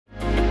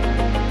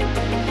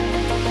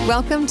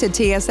Welcome to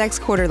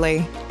TSX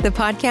Quarterly, the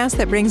podcast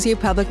that brings you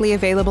publicly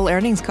available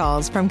earnings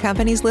calls from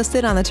companies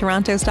listed on the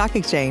Toronto Stock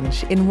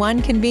Exchange in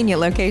one convenient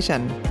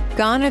location.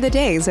 Gone are the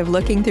days of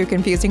looking through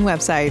confusing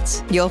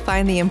websites. You'll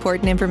find the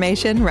important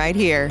information right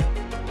here.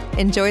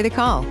 Enjoy the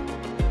call.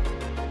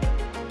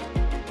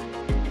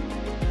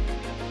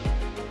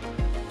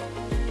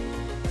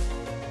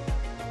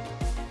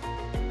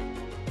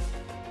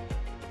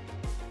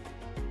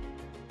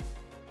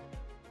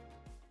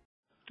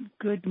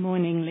 Good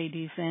morning,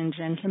 ladies and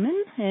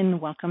gentlemen, and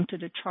welcome to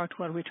the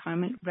Chartwell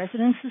Retirement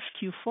Residences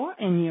Q4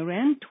 and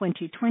year-end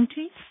 2020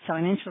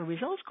 financial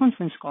results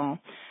conference call.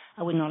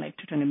 I would now like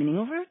to turn the meeting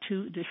over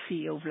to the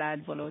CEO,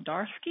 Vlad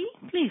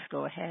Volodarski. Please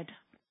go ahead.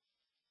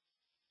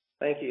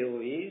 Thank you,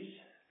 Louise.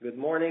 Good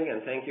morning,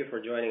 and thank you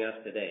for joining us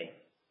today.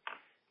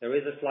 There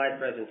is a slide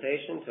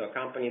presentation to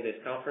accompany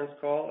this conference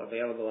call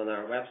available on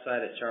our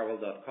website at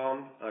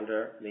chartwell.com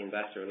under the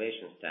Investor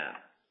Relations tab.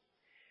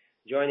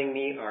 Joining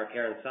me are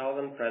Karen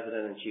Sullivan,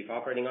 President and Chief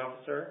Operating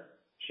Officer,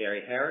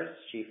 Sherry Harris,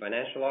 Chief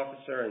Financial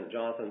Officer, and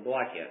Jonathan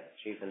Boulakia,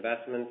 Chief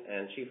Investment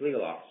and Chief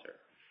Legal Officer.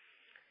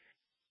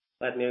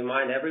 Let me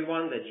remind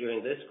everyone that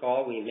during this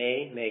call we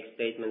may make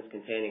statements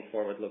containing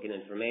forward-looking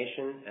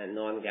information and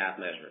non-GAAP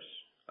measures.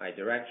 I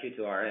direct you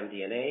to our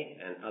MD&A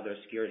and other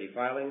security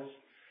filings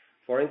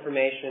for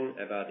information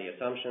about the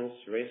assumptions,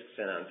 risks,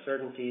 and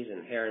uncertainties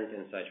inherent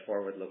in such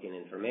forward-looking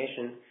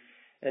information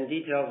and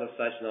details of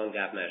such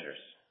non-GAAP measures.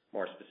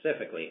 More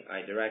specifically,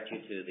 I direct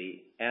you to the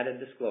added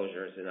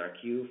disclosures in our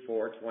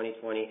Q4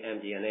 2020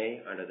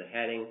 MD&A under the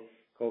heading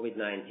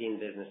COVID-19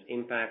 Business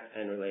Impact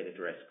and Related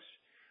Risks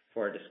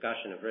for a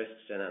discussion of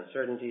risks and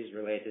uncertainties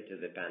related to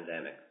the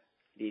pandemic.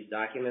 These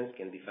documents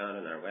can be found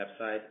on our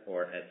website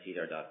or at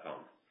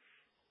sedar.com.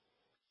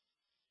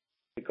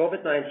 The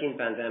COVID-19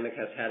 pandemic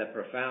has had a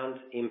profound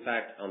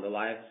impact on the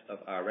lives of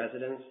our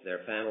residents, their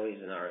families,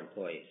 and our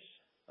employees.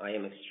 I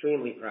am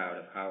extremely proud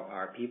of how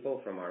our people,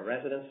 from our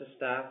residences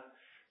staff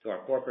to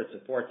our corporate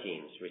support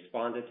teams,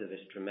 responded to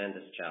this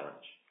tremendous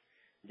challenge.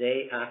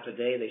 Day after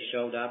day, they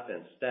showed up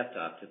and stepped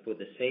up to put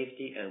the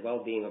safety and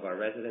well-being of our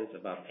residents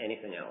above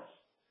anything else.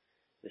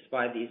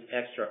 Despite these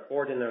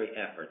extraordinary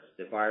efforts,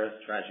 the virus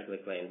tragically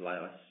claimed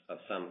lives of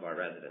some of our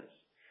residents.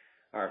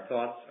 Our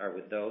thoughts are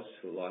with those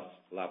who lost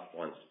loved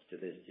ones to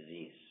this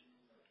disease.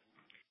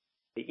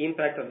 The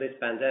impact of this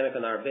pandemic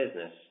on our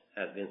business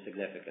has been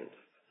significant.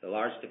 The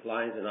large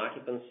declines in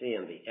occupancy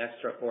and the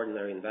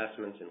extraordinary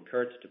investments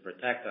incurred to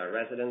protect our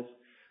residents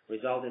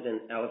resulted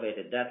in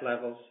elevated debt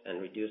levels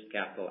and reduced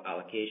capital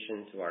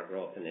allocation to our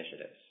growth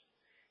initiatives.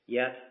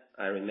 Yet,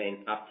 I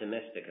remain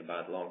optimistic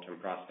about long-term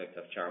prospects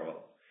of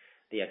Chartwell.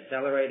 The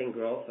accelerating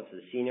growth of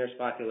the seniors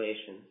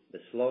population,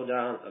 the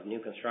slowdown of new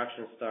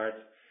construction starts,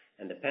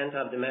 and the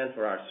pent-up demand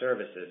for our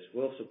services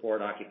will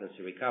support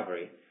occupancy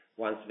recovery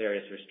once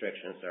various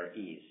restrictions are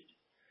eased.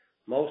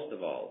 Most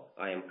of all,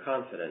 I am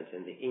confident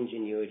in the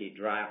ingenuity,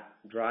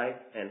 drive,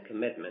 and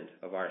commitment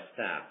of our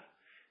staff,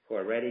 who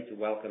are ready to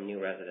welcome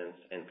new residents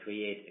and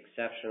create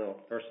exceptional,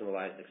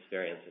 personalized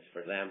experiences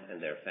for them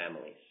and their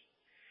families.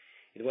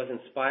 It was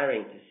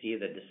inspiring to see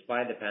that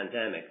despite the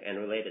pandemic and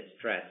related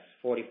stress,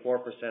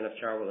 44% of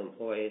Chartwell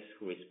employees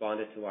who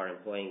responded to our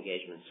employee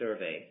engagement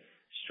survey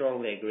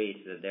strongly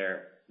agreed that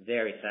they're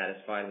very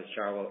satisfied with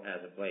Chartwell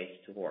as a place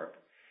to work,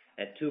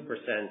 at 2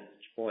 percentage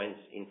points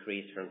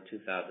increase from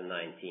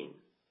 2019.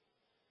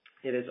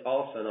 It is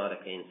also not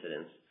a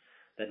coincidence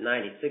that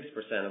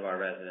 96% of our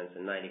residents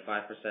and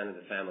 95% of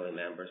the family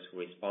members who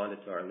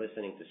responded to our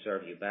Listening to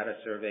Serve You Better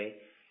survey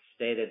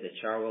stated that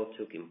Chartwell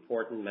took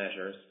important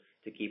measures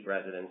to keep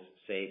residents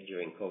safe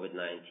during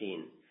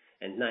COVID-19,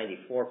 and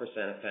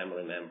 94% of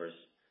family members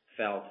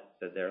felt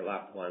that their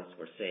loved ones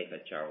were safe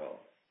at Chartwell.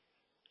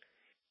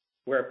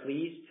 We're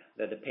pleased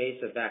that the pace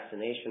of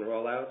vaccination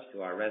rollouts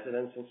to our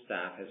residents and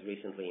staff has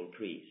recently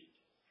increased.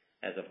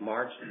 As of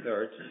March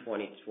 3rd,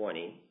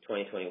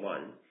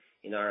 2021,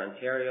 in our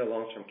Ontario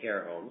long-term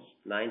care homes,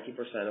 90%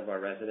 of our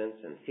residents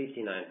and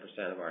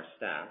 59% of our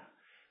staff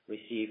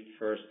received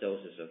first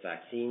doses of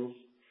vaccines,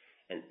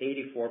 and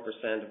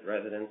 84% of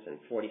residents and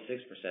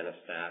 46% of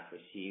staff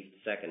received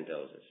second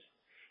doses.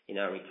 In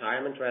our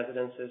retirement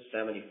residences,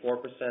 74%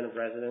 of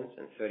residents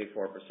and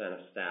 34% of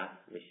staff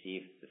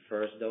received the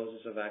first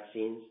doses of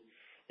vaccines,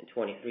 and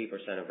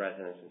 23% of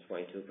residents and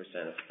 22%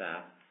 of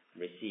staff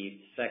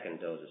received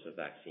second doses of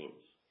vaccines.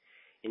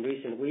 In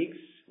recent weeks,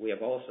 we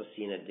have also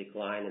seen a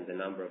decline in the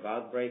number of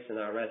outbreaks in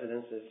our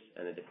residences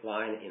and a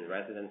decline in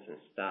residents and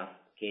staff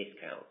case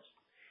counts.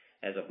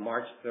 As of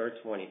March 3rd,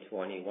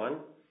 2021,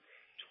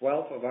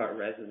 12 of our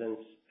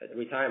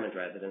retirement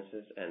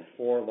residences and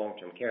 4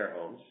 long-term care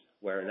homes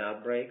were in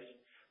outbreaks,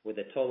 with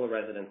a total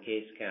resident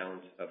case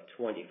count of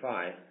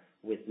 25,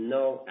 with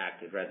no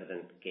active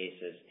resident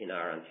cases in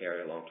our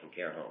Ontario long-term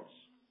care homes.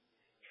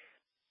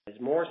 As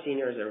more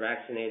seniors are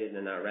vaccinated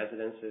in our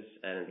residences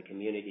and in the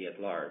community at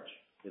large,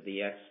 with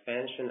the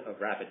expansion of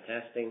rapid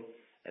testing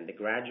and the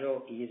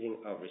gradual easing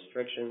of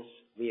restrictions,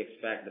 we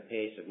expect the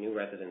pace of new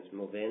residents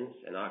move-ins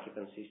and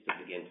occupancies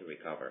to begin to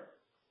recover.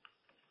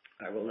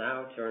 I will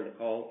now turn the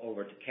call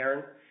over to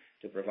Karen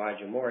to provide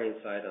you more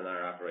insight on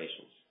our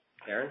operations.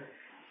 Karen?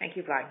 Thank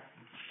you, Vlad.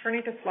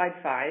 Turning to slide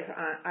 5,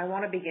 I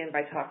want to begin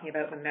by talking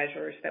about the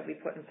measures that we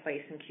put in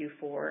place in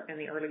Q4 and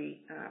the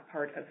early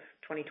part of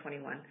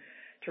 2021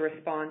 to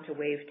respond to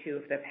wave 2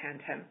 of the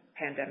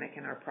pandemic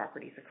in our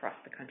properties across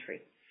the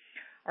country.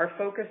 Our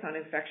focus on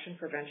infection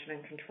prevention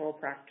and control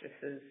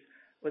practices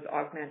was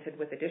augmented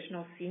with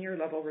additional senior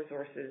level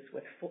resources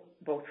with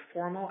both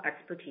formal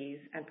expertise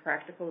and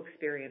practical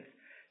experience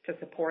to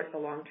support the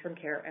long-term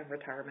care and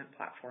retirement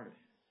platforms.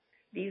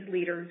 These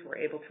leaders were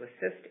able to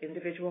assist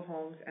individual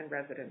homes and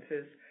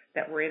residences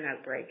that were in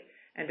outbreak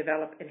and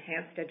develop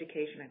enhanced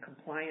education and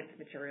compliance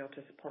material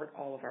to support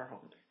all of our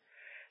homes.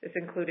 This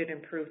included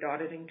improved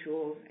auditing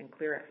tools and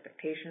clear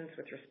expectations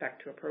with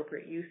respect to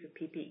appropriate use of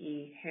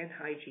PPE, hand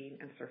hygiene,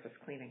 and surface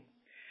cleaning.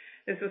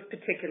 This was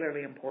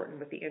particularly important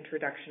with the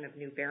introduction of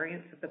new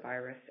variants of the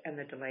virus and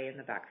the delay in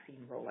the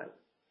vaccine rollout.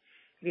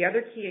 The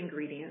other key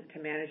ingredient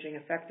to managing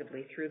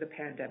effectively through the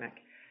pandemic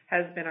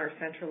has been our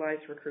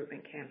centralized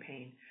recruitment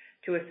campaign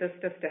to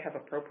assist us to have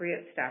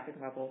appropriate staffing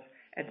levels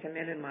and to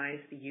minimize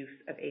the use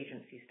of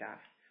agency staff.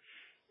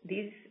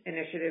 These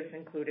initiatives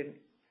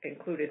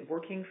included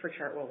working for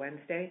Chartwell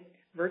Wednesday,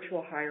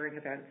 virtual hiring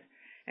events,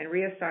 and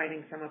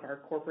reassigning some of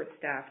our corporate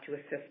staff to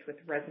assist with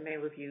resume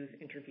reviews,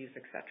 interviews,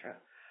 etc.,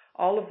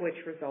 all of which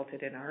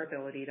resulted in our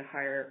ability to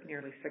hire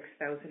nearly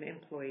 6,000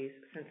 employees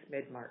since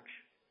mid-March.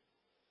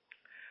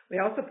 We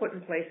also put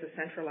in place a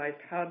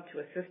centralized hub to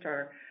assist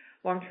our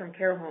long-term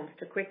care homes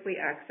to quickly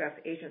access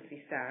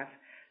agency staff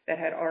that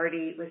had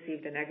already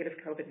received a negative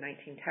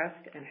COVID-19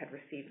 test and had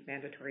received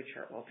mandatory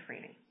Chartwell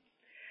training.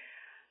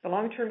 The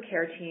long-term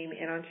care team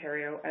in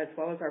Ontario, as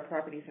well as our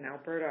properties in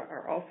Alberta,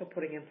 are also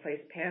putting in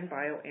place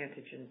pan-bio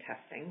antigen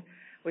testing,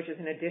 which is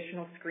an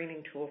additional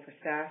screening tool for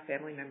staff,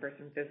 family members,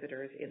 and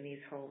visitors in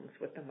these homes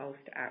with the most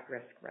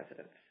at-risk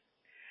residents.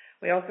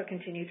 We also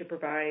continue to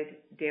provide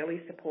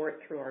daily support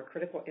through our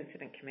Critical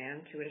Incident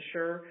Command to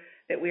ensure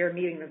that we are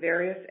meeting the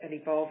various and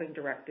evolving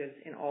directives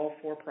in all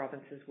 4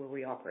 provinces where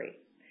we operate.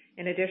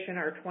 In addition,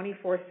 our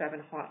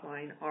 24/7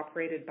 hotline,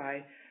 operated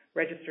by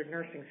registered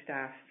nursing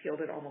staff,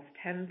 fielded almost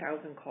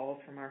 10,000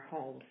 calls from our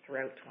homes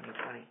throughout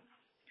 2020.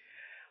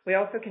 We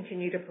also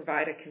continue to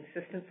provide a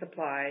consistent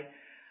supply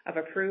of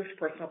approved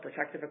personal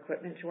protective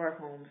equipment to our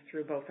homes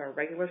through both our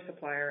regular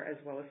supplier as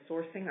well as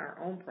sourcing our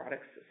own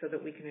products so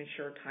that we can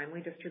ensure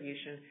timely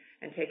distribution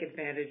and take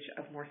advantage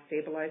of more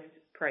stabilized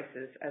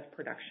prices as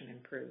production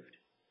improved.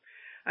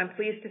 I'm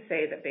pleased to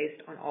say that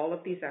based on all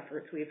of these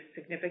efforts, we have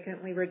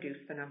significantly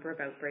reduced the number of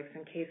outbreaks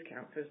and case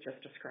counts as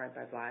just described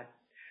by Vlad.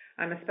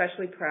 I'm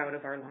especially proud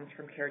of our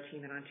long-term care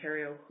team in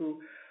Ontario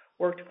who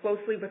worked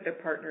closely with their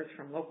partners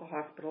from local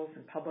hospitals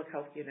and public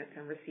health units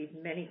and received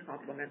many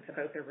compliments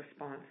about their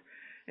response,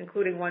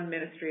 including one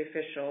ministry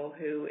official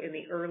who, in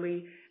the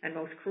early and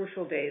most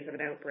crucial days of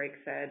an outbreak,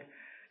 said,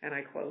 and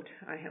I quote,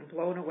 "I am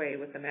blown away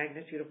with the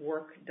magnitude of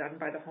work done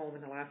by the home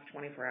in the last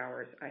 24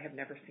 hours. I have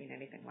never seen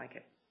anything like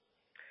it."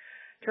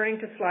 Turning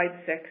to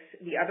slide 6,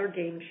 the other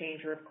game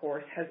changer, of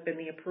course, has been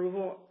the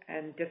approval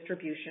and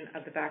distribution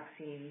of the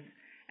vaccines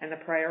and the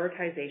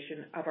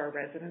prioritization of our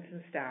residents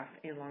and staff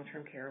in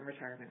long-term care and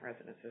retirement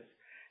residences.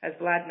 As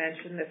Vlad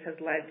mentioned, this has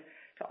led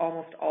to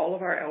almost all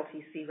of our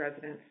LTC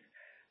residents,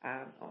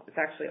 it's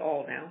actually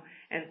all now,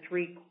 and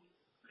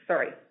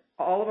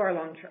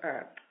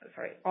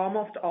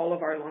almost all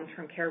of our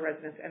long-term care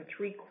residents and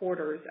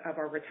 3/4 of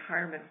our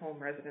retirement home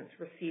residents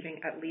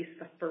receiving at least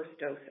the first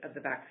dose of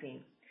the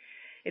vaccine.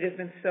 It has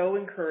been so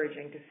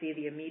encouraging to see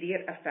the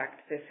immediate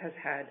effect this has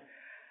had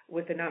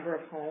with the number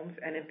of homes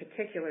and in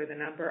particular the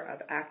number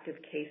of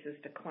active cases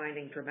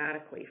declining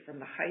dramatically from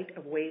the height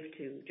of wave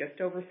 2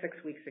 just over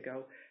 6 weeks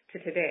ago to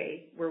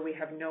today, where we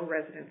have no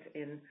residents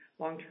in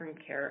long-term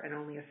care and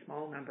only a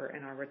small number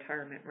in our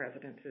retirement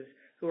residences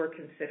who are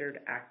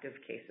considered active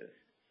cases.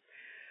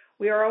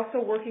 We are also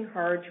working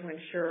hard to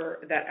ensure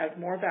that as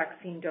more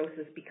vaccine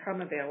doses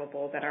become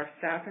available, that our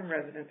staff and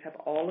residents have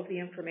all of the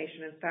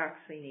information and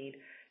facts they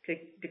need to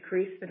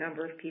decrease the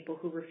number of people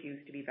who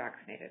refuse to be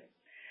vaccinated.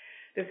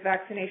 This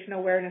vaccination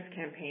awareness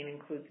campaign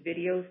includes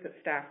videos that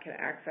staff can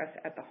access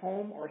at the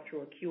home or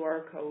through a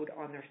QR code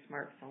on their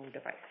smartphone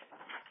device.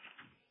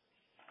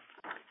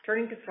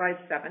 Turning to slide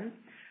 7,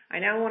 I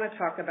now want to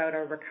talk about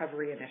our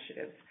recovery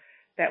initiatives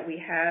that we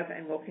have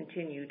and will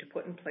continue to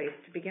put in place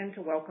to begin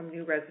to welcome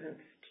new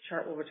residents to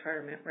Chartwell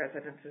Retirement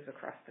residences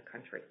across the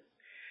country.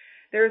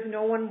 There is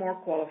no one more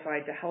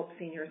qualified to help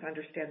seniors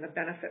understand the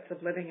benefits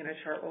of living in a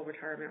Chartwell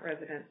Retirement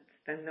residence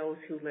than those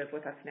who live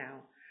with us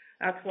now.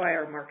 That's why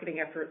our marketing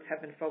efforts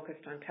have been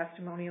focused on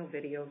testimonial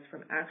videos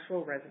from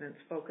actual residents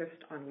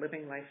focused on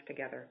living life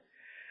together.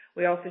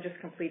 We also just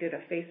completed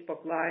a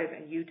Facebook Live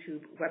and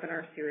YouTube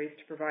webinar series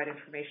to provide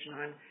information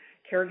on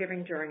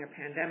caregiving during a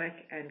pandemic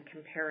and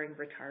comparing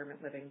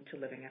retirement living to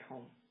living at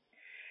home.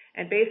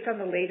 And based on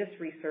the latest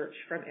research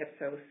from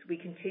Ipsos, we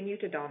continue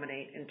to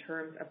dominate in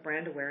terms of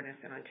brand awareness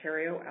in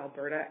Ontario,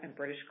 Alberta, and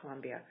British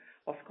Columbia,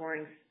 while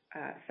scoring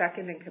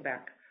second in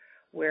Quebec,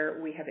 where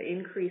we have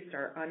increased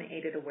our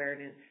unaided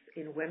awareness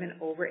in women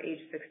over age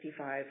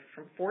 65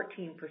 from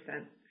 14%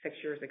 6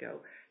 years ago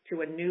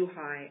to a new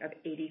high of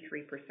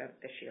 83%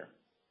 this year.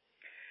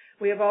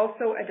 We have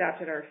also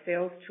adapted our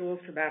sales tools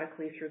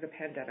dramatically through the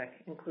pandemic,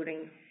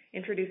 including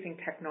introducing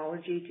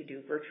technology to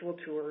do virtual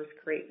tours,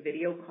 create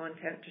video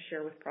content to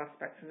share with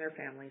prospects and their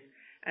families,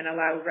 and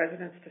allow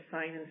residents to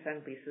sign and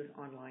send leases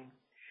online.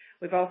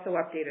 We've also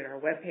updated our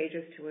web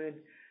pages to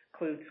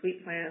include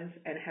suite plans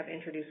and have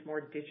introduced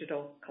more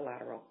digital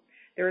collateral.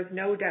 There is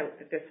no doubt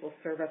that this will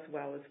serve us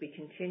well as we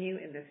continue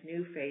in this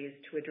new phase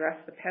to address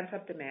the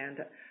pent-up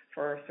demand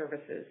for our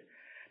services.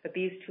 But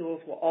these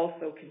tools will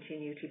also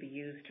continue to be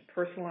used to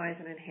personalize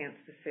and enhance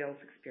the sales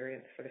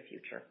experience for the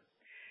future.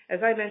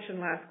 As I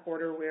mentioned last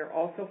quarter, we are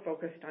also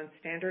focused on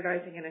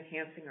standardizing and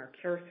enhancing our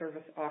care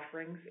service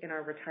offerings in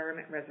our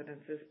retirement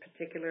residences,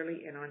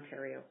 particularly in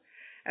Ontario.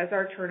 As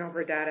our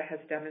turnover data has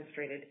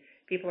demonstrated,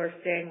 people are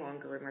staying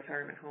longer in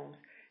retirement homes,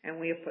 and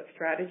we have put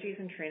strategies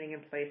and training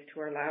in place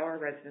to allow our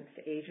residents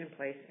to age in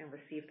place and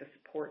receive the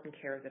support and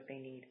care that they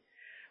need.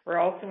 We're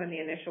also in the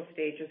initial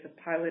stages of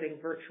piloting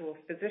virtual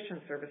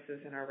physician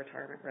services in our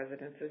retirement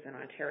residences in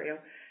Ontario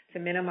to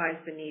minimize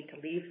the need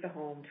to leave the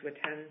home to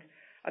attend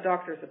a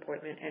doctor's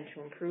appointment and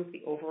to improve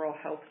the overall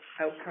health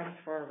outcomes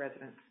for our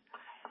residents.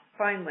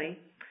 Finally,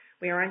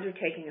 we are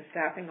undertaking a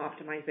staffing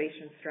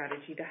optimization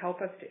strategy to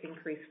help us to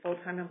increase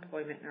full-time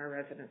employment in our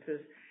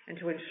residences and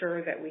to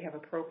ensure that we have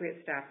appropriate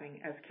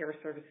staffing as care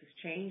services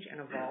change and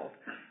evolve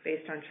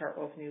based on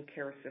Chartwell's new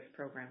Care Assist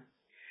program.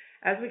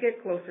 As we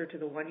get closer to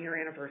the one-year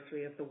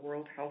anniversary of the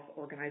World Health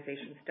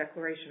Organization's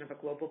declaration of a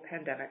global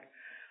pandemic,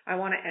 I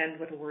want to end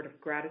with a word of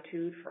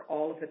gratitude for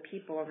all of the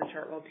people on the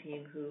Chartwell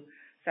team who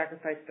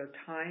sacrificed their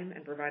time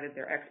and provided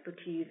their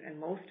expertise and,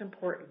 most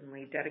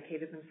importantly,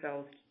 dedicated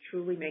themselves to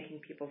truly making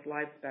people's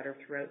lives better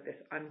throughout this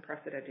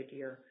unprecedented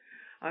year.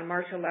 On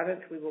March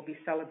 11th, we will be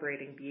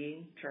celebrating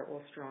being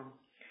Chartwell Strong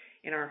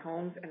in our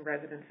homes and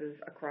residences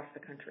across the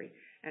country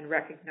and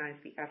recognize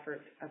the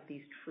efforts of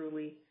these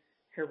truly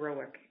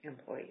heroic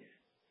employees.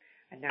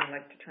 I'd now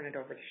like to turn it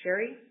over to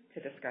Sherry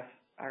to discuss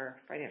our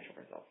financial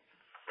results.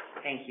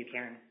 Thank you,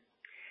 Karen.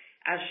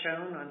 As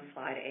shown on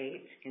slide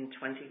 8, in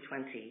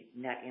 2020,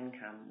 net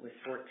income was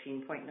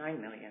 $14.9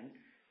 million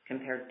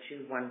compared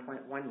to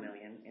 $1.1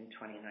 million in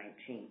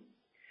 2019.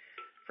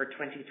 For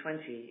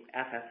 2020,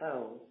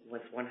 FFO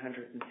was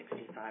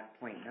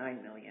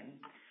 $165.9 million,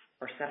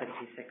 or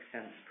 76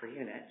 cents per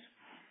unit,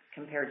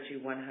 compared to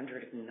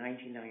 $199.7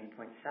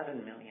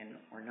 million,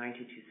 or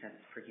 92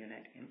 cents per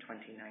unit in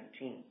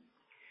 2019.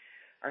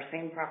 Our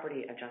same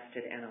property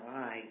adjusted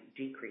NOI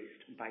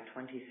decreased by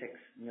 $26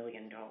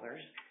 million,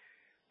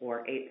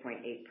 or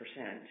 8.8%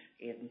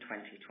 in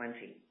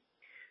 2020.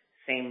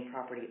 Same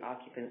property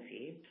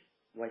occupancy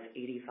was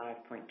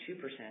 85.2%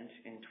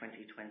 in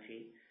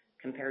 2020,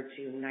 compared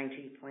to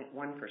 90.1%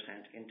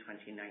 in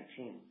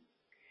 2019.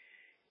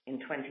 In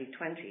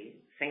 2020,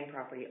 same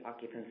property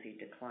occupancy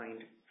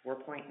declined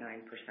 4.9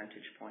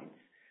 percentage points,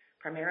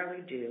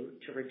 primarily due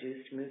to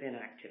reduced move-in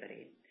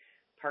activity,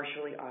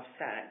 partially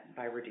offset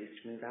by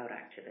reduced move-out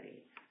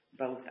activity,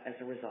 both as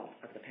a result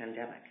of the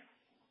pandemic.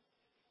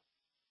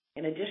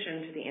 In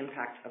addition to the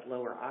impact of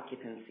lower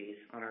occupancies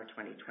on our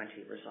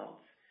 2020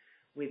 results,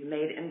 we've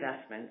made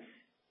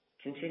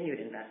continued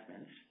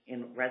investments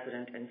in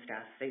resident and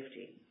staff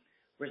safety,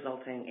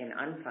 resulting in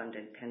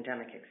unfunded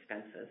pandemic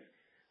expenses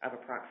of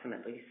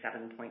approximately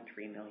 $7.3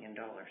 million.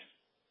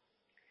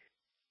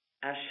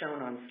 As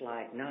shown on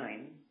slide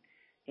 9,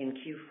 in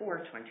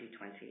Q4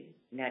 2020,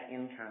 net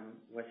income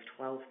was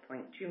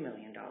 $12.2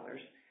 million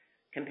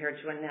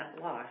compared to a net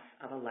loss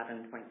of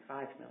 $11.5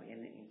 million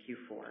in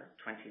Q4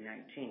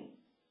 2019.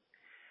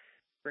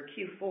 For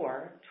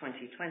Q4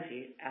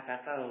 2020,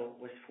 FFO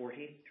was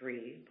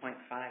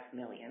 $43.5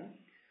 million,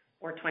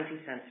 or 20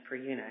 cents per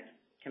unit,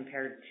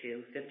 compared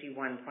to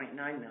 $51.9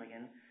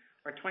 million,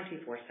 or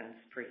 24 cents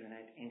per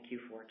unit in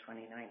Q4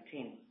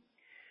 2019.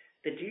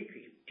 The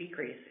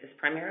decrease is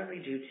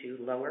primarily due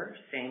to lower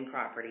same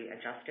property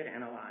adjusted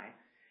NOI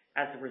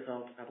as a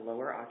result of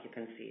lower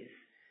occupancies,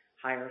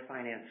 higher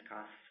finance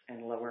costs,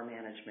 and lower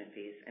management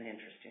fees and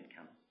interest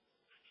income.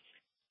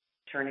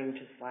 Turning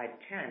to slide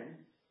 10,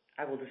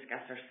 I will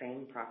discuss our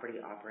same property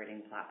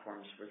operating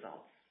platforms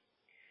results.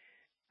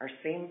 Our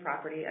same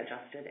property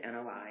adjusted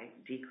NOI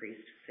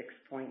decreased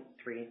 $6.3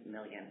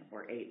 million,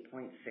 or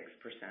 8.6%,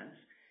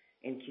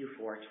 in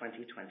Q4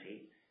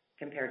 2020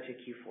 compared to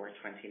Q4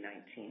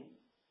 2019.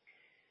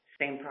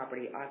 Same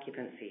property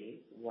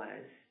occupancy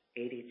was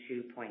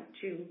 82.2%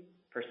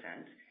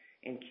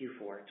 in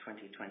Q4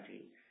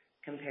 2020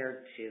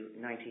 compared to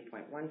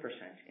 90.1%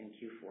 in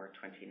Q4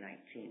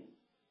 2019.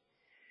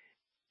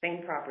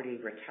 Same property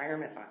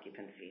retirement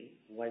occupancy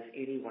was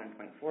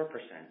 81.4%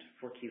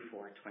 for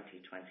Q4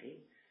 2020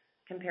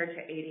 compared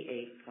to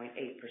 88.8%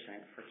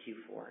 for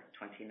Q4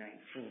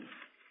 2019,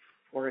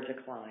 or a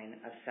decline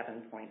of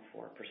 7.4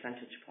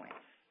 percentage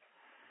points,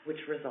 which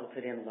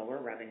resulted in lower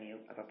revenue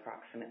of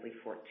approximately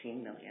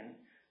 $14 million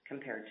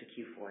compared to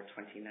Q4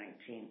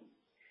 2019.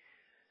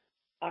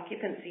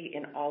 Occupancy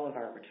in all of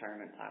our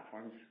retirement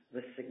platforms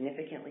was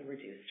significantly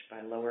reduced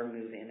by lower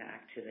move-in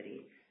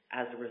activity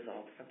as a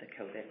result of the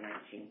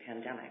COVID-19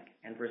 pandemic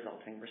and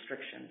resulting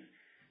restrictions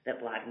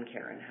that Vlad and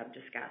Karen have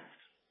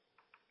discussed.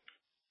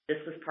 This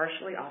was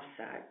partially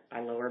offset by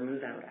lower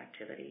move-out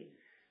activity,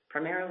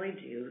 primarily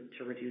due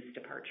to reduced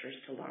departures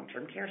to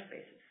long-term care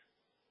spaces.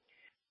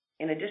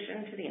 In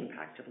addition to the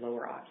impact of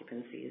lower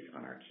occupancies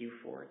on our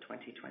Q4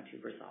 2020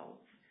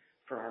 results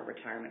for our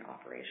retirement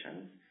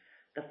operations,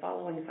 the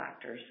following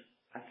factors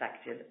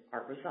affected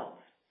our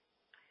results.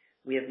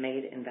 We have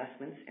made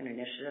investments in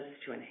initiatives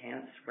to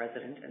enhance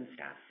resident and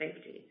staff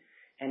safety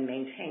and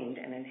maintained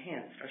and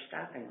enhanced our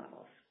staffing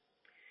levels.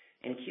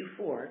 In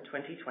Q4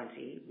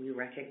 2020, we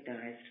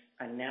recognized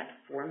a net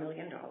 $4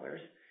 million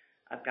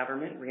of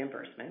government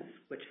reimbursements,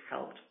 which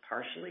helped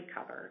partially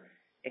cover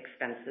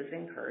expenses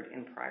incurred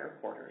in prior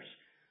quarters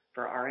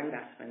for our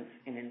investments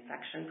in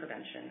infection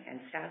prevention and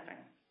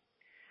staffing.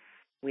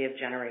 We have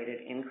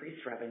generated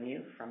increased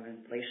revenue from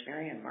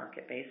inflationary and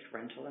market-based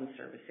rental and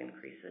service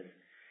increases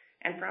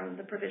and from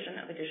the provision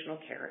of additional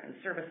care and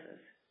services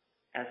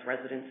as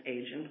residents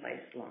age in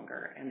place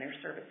longer and their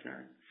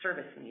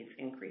service needs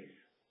increase.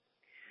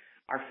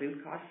 Our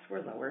food costs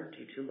were lower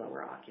due to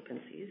lower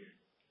occupancies,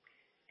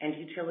 and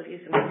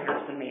utilities and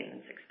repairs and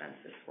maintenance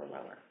expenses were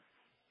lower.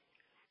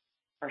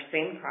 Our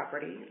same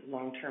property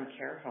long-term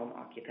care home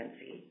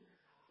occupancy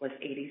was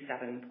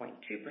 87.2%,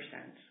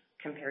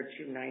 compared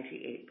to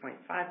 98.5%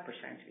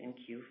 in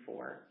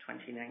Q4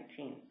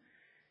 2019,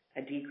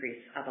 a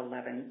decrease of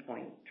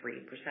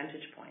 11.3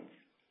 percentage points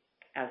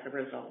as a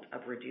result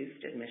of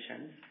reduced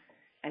admissions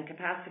and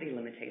capacity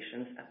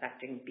limitations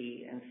affecting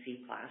B and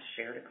C class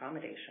shared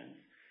accommodations,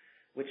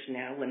 which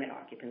now limit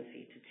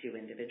occupancy to 2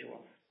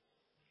 individuals.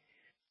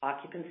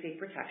 Occupancy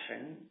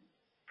protection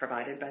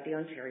provided by the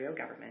Ontario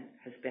government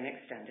has been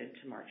extended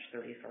to March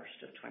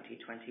 31st of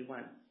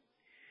 2021.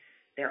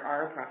 There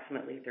are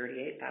approximately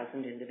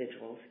 38,000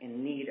 individuals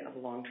in need of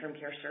long-term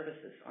care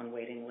services on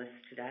waiting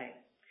lists today.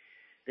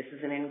 This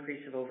is an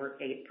increase of over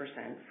 8%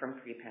 from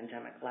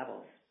pre-pandemic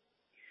levels.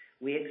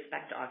 We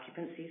expect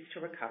occupancies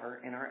to recover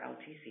in our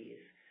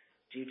LTCs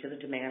due to the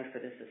demand for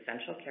this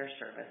essential care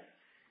service,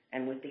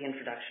 and with the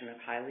introduction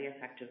of highly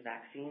effective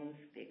vaccines,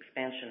 the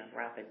expansion of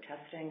rapid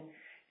testing,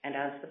 and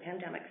as the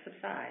pandemic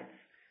subsides,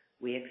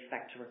 we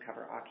expect to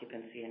recover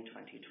occupancy in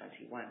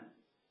 2021.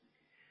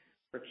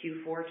 For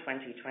Q4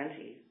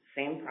 2020,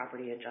 same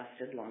property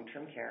adjusted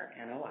long-term care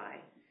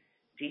NOI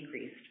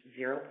decreased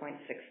 $0.6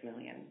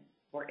 million,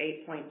 or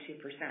 8.2%.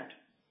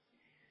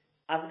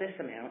 Of this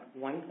amount,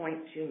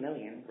 $1.2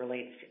 million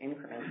relates to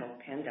incremental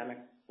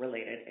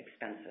pandemic-related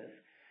expenses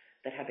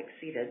that have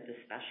exceeded the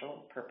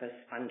special purpose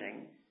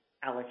funding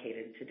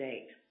allocated to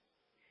date.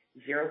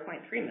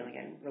 $0.3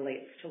 million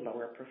relates to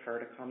lower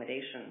preferred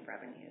accommodation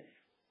revenues.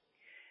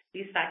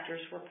 These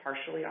factors were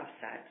partially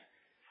offset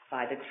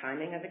by the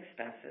timing of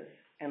expenses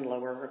and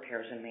lower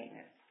repairs and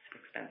maintenance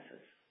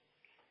expenses.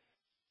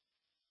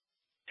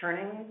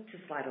 Turning to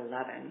slide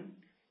 11,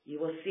 you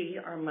will see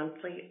our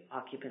monthly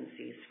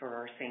occupancies for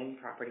our same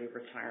property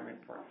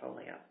retirement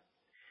portfolio.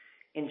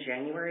 In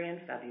January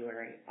and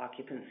February,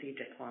 occupancy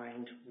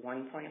declined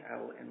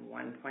 1.0 and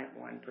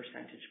 1.1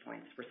 percentage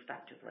points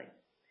respectively.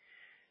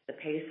 The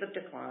pace of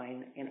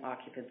decline in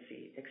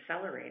occupancy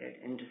accelerated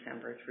in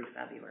December through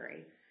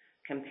February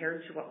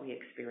compared to what we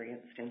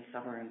experienced in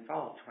summer and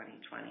fall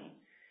 2020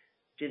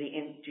 due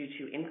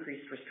to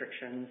increased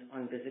restrictions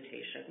on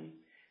visitation,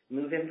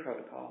 move-in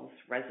protocols,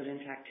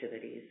 resident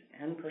activities,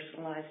 and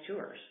personalized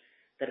tours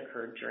that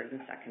occurred during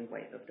the second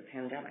wave of the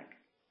pandemic.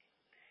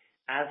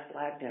 As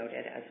Vlad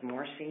noted, as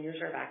more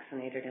seniors are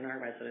vaccinated in our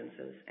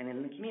residences and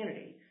in the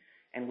community,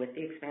 and with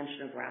the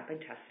expansion of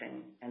rapid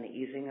testing and the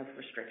easing of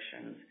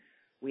restrictions,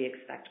 we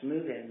expect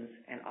move-ins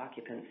and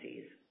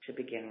occupancies to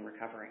begin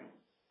recovering.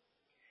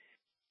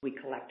 We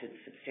collected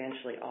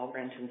substantially all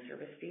rent and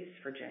service fees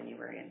for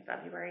January and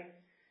February,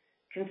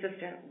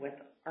 consistent with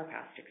our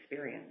past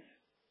experience.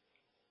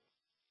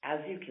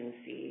 As you can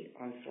see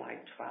on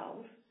slide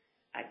 12,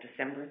 at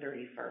December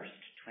 31st,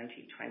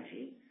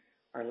 2020,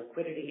 our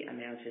liquidity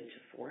amounted to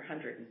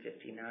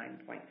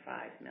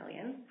 $459.5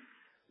 million,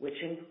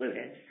 which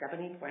included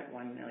 $70.1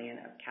 million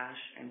of cash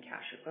and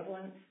cash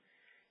equivalents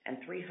and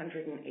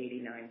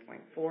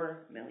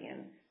 $389.4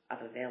 million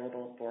of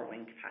available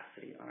borrowing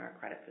capacity on our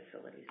credit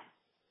facilities.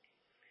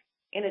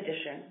 In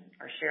addition,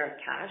 our share of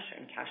cash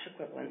and cash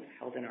equivalents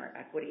held in our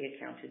equity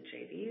accounted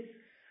JVs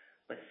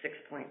was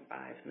 $6.5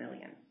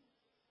 million.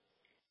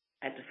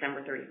 At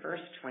December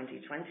 31st,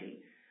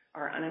 2020,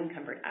 our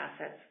unencumbered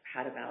assets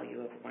had a value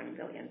of $1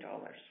 billion.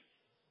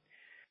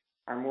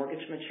 Our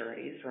mortgage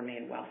maturities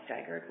remain well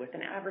staggered with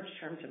an average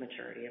term to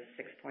maturity of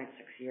 6.6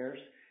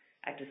 years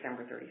at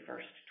December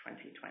 31st,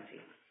 2020.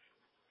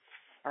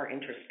 Our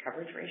interest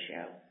coverage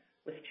ratio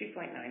was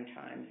 2.9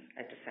 times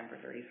at December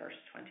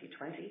 31st,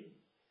 2020.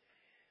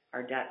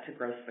 Our debt to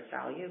gross book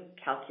value,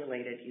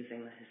 calculated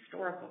using the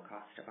historical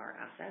cost of our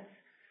assets,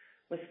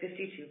 was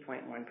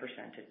 52.1%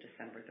 at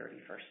December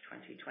 31st,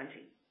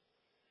 2020.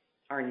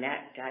 Our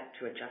net debt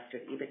to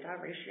adjusted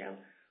EBITDA ratio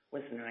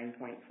was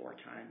 9.4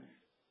 times.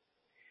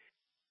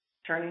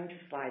 Turning to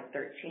slide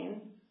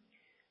 13,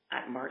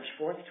 at March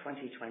 4th,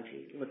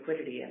 2020,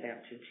 liquidity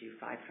amounted to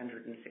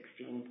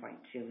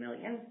 $516.2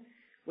 million,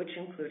 which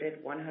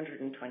included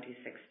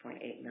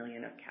 $126.8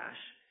 million of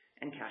cash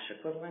and cash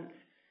equivalents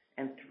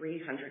and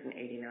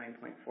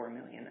 $389.4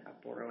 million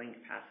of borrowing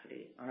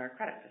capacity on our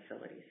credit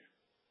facilities.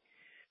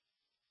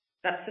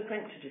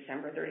 Subsequent to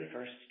December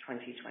 31st,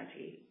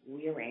 2020,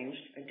 we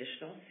arranged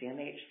additional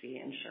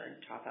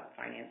CMHC-insured top-up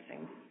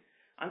financing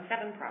on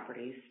 7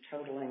 properties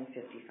totaling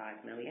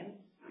 $55 million,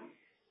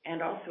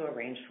 and also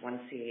arranged one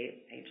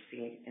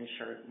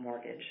CMHC-insured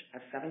mortgage of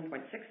 $7.6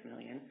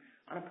 million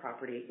on a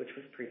property which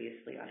was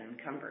previously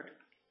unencumbered.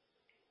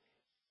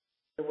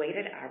 The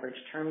weighted average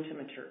term to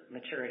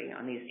maturity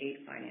on these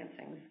 8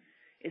 financings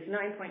is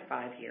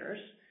 9.5 years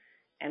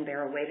and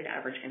bear a weighted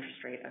average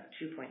interest rate of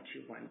 2.21%.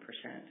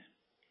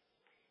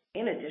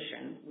 In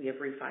addition, we have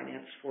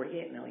refinanced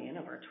 $48 million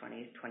of our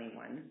 2021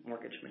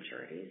 mortgage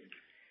maturities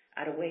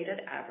at a weighted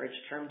average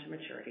term to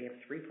maturity of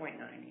 3.9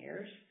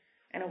 years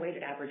and a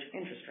weighted average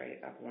interest rate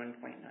of 1.93%.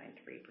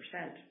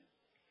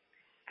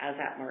 As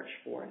at March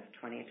 4th,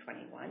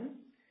 2021,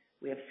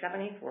 we have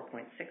 $74.6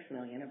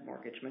 million of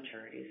mortgage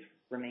maturities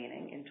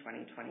remaining in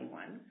 2021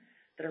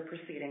 that are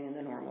proceeding in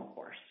the normal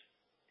course.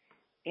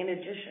 In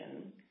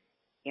addition,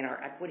 in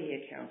our equity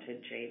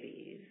accounted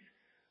JVs,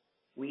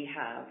 we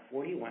have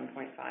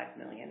 $41.5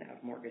 million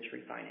of mortgage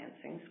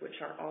refinancings, which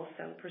are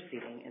also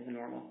proceeding in the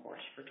normal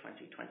course for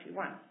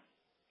 2021.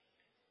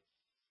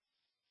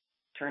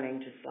 Turning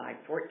to slide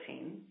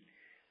 14,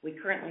 we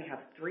currently have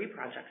 3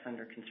 projects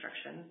under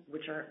construction,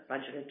 which are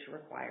budgeted to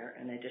require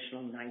an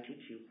additional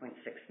 $92.6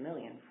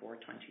 million for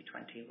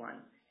 2021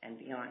 and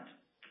beyond.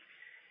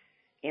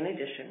 In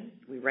addition,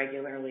 we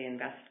regularly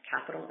invest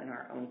capital in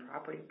our own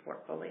property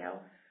portfolio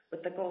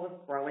with the goal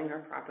of growing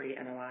our property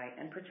NOI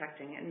and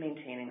protecting and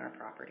maintaining our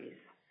properties.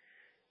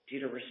 Due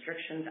to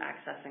restrictions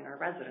accessing our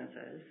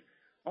residences,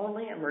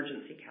 only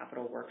emergency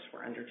capital works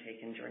were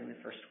undertaken during the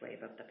first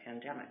wave of the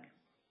pandemic.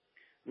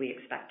 We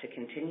expect to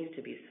continue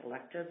to be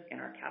selective in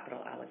our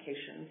capital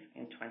allocations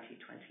in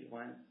 2021.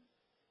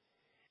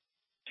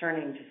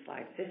 Turning to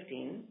slide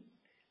 15,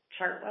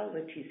 Chartwell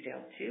Le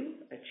Teasdale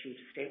II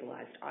achieved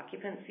stabilized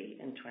occupancy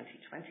in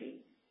 2020,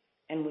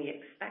 and we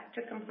expect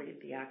to complete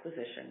the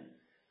acquisition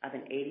of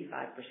an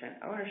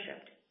 85%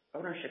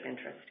 ownership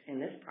interest in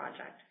this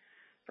project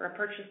for a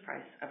purchase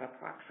price of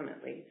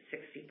approximately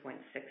 $60.6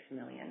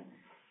 million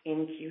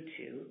in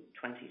Q2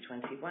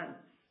 2021.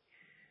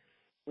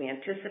 We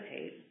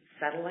anticipate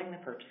settling the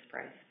purchase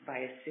price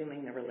by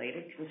assuming the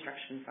related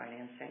construction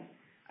financing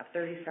of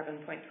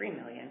 $37.3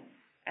 million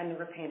and the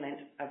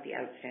repayment of the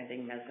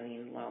outstanding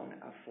mezzanine loan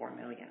of $4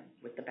 million,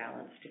 with the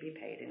balance to be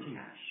paid in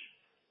cash.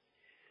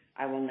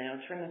 I will now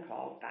turn the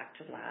call back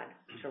to Vlad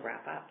to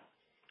wrap up.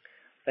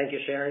 Thank you,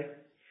 Sherry.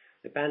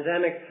 The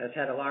pandemic has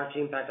had a large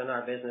impact on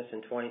our business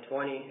in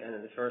 2020 and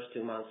in the first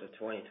 2 months of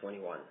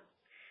 2021.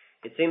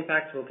 Its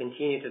impact will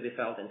continue to be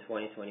felt in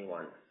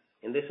 2021.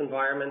 In this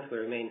environment, we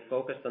remain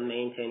focused on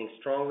maintaining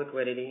strong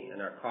liquidity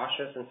and are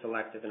cautious and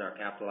selective in our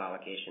capital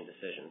allocation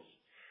decisions.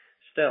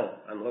 Still,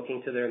 I'm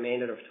looking to the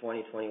remainder of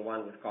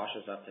 2021 with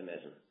cautious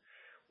optimism.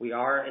 We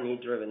are a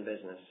need-driven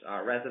business.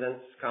 Our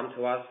residents come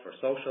to us for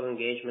social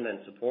engagement and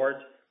support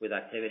with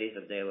activities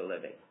of daily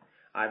living.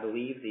 I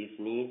believe these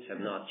needs have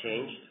not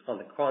changed. On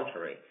the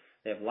contrary,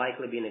 they have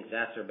likely been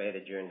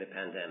exacerbated during the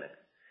pandemic.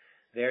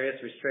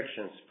 Various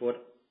restrictions put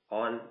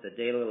on the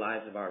daily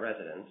lives of our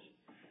residents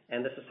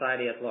and the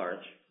society at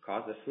large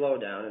caused a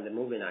slowdown in the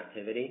move-in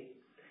activity,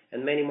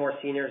 and many more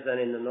seniors than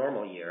in the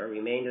normal year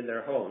remained in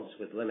their homes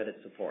with limited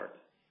support.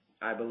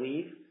 I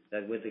believe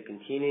that with the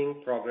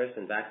continuing progress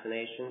in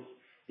vaccinations,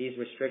 these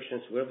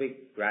restrictions will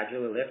be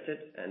gradually lifted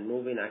and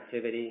move-in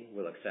activity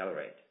will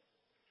accelerate.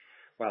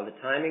 While the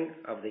timing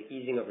of the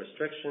easing of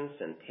restrictions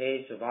and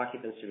pace of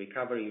occupancy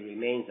recovery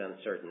remains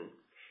uncertain,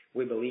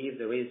 we believe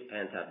there is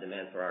pent-up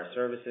demand for our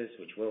services,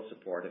 which will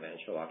support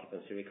eventual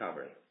occupancy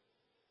recovery.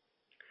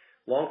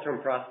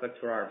 Long-term prospects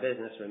for our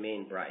business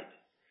remain bright.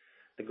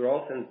 The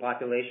growth in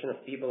population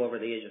of people over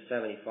the age of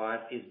 75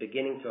 is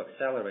beginning to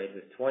accelerate,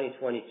 with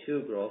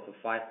 2022 growth of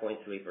 5.3%.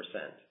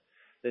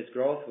 This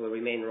growth will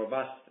remain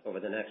robust over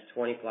the next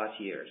 20-plus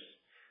years.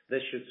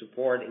 This should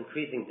support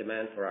increasing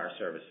demand for our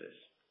services.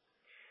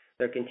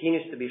 There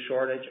continues to be a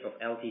shortage of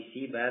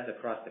LTC beds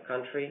across the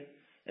country,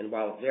 and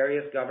while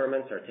various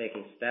governments are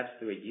taking steps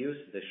to reduce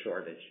this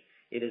shortage,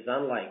 it is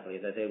unlikely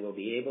that they will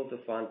be able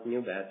to fund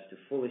new beds to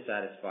fully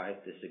satisfy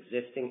this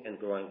existing and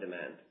growing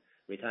demand.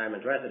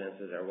 Retirement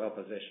residences are well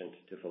positioned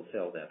to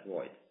fulfill that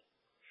void.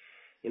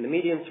 In the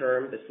medium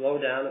term, the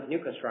slowdown of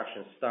new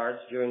construction starts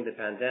during the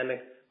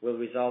pandemic will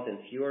result in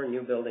fewer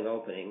new building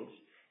openings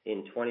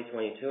in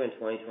 2022 and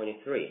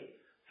 2023,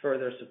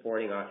 further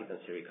supporting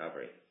occupancy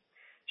recovery.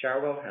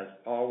 Chartwell has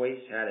always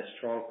had a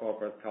strong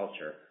corporate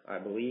culture. I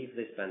believe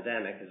this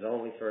pandemic has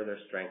only further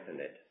strengthened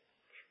it.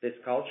 This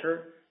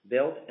culture,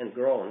 built and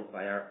grown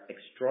by our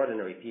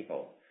extraordinary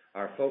people,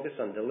 our focus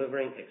on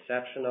delivering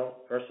exceptional,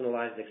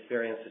 personalized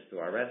experiences to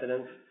our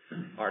residents,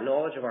 our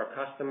knowledge of our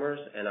customers,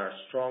 and our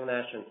strong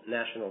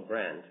national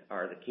brand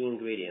are the key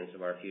ingredients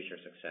of our future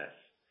success.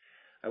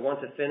 I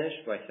want to finish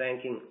by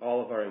thanking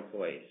all of our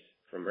employees,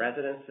 from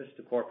residences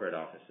to corporate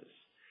offices,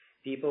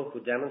 people who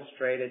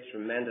demonstrated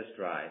tremendous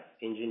drive,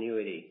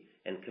 ingenuity,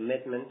 and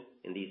commitment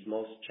in these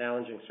most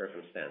challenging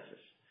circumstances.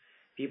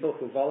 People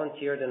who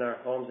volunteered in our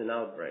homes in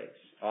outbreaks,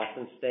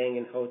 often staying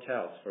in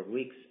hotels for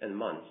weeks and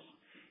months.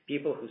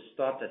 People who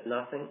stopped at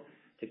nothing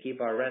to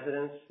keep our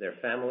residents, their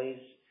families,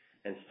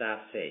 and staff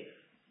safe.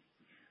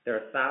 There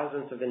are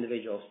thousands of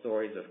individual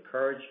stories of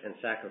courage and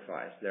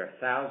sacrifice. There are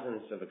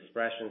thousands of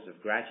expressions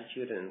of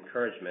gratitude and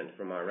encouragement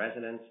from our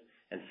residents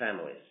and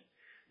families.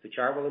 To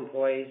Chartwell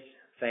employees,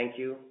 thank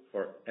you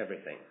for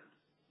everything.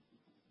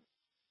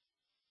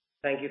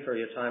 Thank you for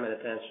your time and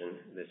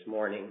attention this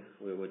morning.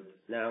 We would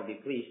now be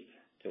pleased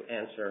to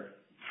answer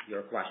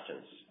your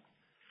questions.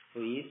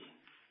 Please.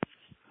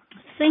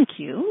 Thank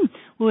you.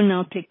 We'll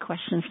now take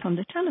questions from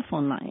the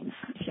telephone lines.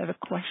 If you have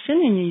a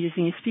question and you're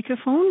using a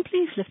speakerphone,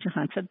 please lift your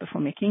handset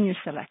before making your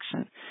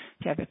selection.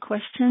 If you have a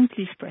question,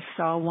 please press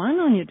star 1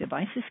 on your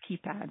device's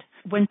keypad.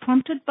 When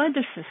prompted by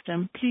the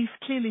system, please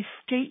clearly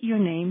state your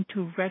name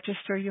to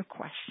register your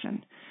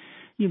question.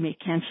 You may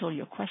cancel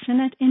your question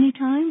at any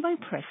time by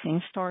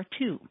pressing star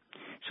 2.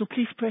 So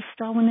please press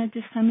star 1 at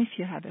this time if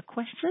you have a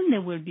question.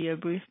 There will be a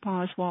brief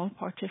pause while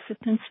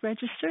participants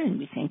register, and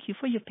we thank you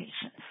for your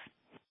patience.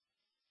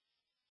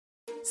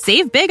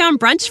 Save big on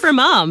brunch for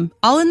mom,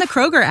 all in the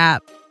Kroger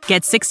app.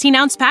 Get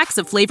 16-ounce packs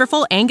of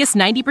flavorful Angus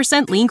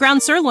 90% lean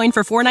ground sirloin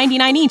for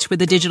 $4.99 each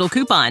with a digital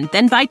coupon.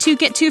 Then buy 2,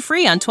 get 2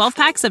 free on 12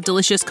 packs of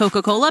delicious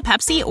Coca-Cola,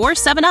 Pepsi, or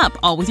 7-Up,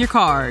 all with your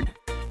card.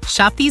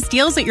 Shop these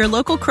deals at your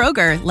local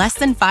Kroger, less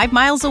than 5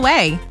 miles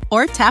away.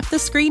 Or tap the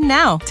screen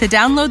now to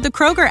download the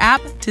Kroger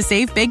app to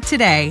save big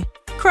today.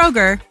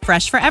 Kroger,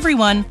 fresh for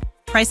everyone.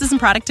 Prices and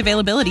product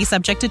availability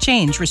subject to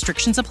change.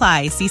 Restrictions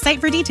apply. See site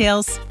for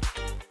details.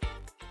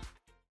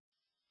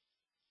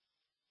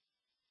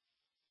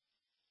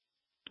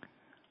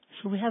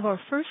 So we have our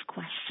first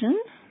question.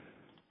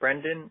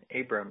 Brendan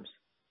Abrams.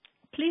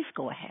 Please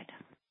go ahead.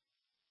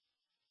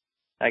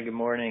 Hi, good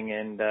morning.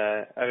 And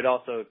I would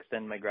also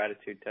extend my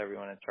gratitude to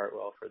everyone at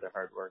Chartwell for their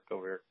hard work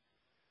over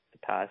the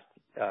past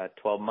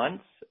 12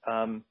 months.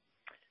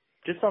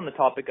 Just on the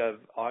topic of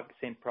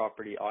same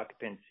property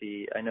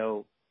occupancy, I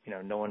know,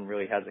 no one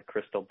really has a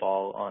crystal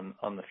ball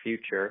on the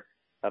future,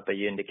 but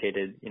you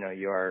indicated,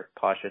 you are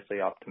cautiously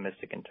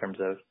optimistic in terms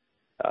of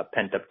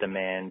pent-up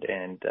demand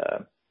and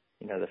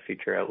the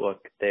future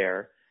outlook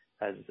there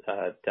as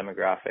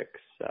demographics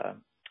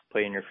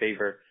play in your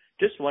favor.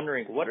 Just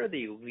wondering, what are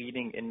the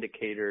leading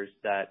indicators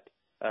that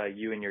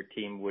you and your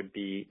team would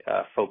be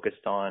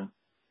focused on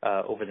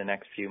over the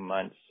next few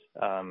months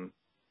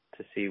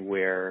to see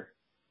where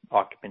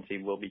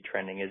occupancy will be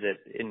trending? Is it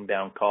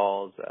inbound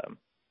calls,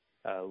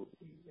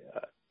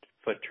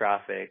 foot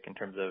traffic in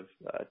terms of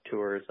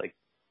tours, like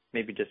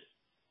maybe just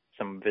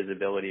some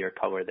visibility or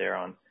color there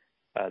on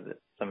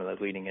some of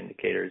the leading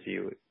indicators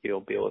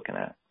you'll be looking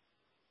at?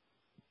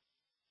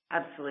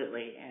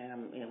 Absolutely.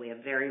 We have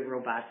very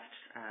robust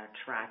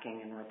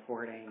tracking and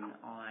reporting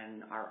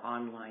on our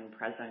online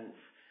presence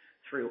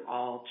through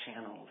all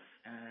channels,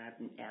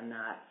 and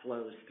that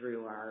flows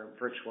through our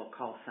virtual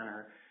call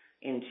center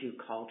into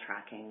call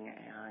tracking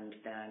and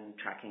then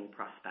tracking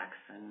prospects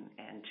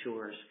and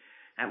tours.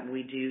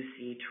 We do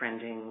see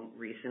trending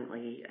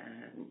recently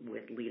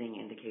with leading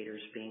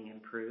indicators being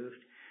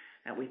improved.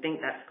 We think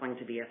that's going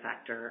to be a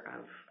factor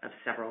of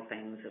several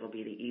things. It'll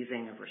be the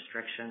easing of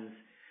restrictions.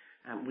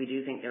 We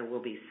do think there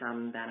will be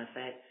some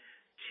benefit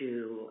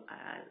to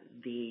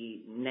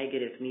the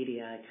negative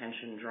media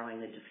attention drawing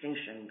the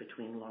distinction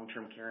between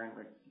long-term care and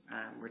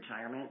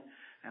retirement.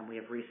 We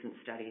have recent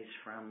studies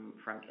from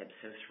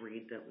Ipsos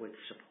Reid that would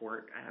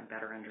support a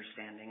better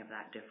understanding of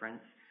that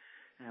difference.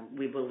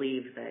 We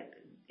believe that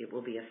it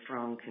will be a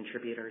strong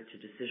contributor to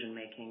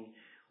decision-making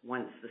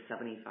once the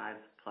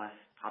 75-plus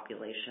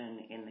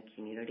population in the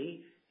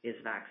community is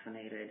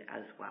vaccinated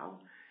as well.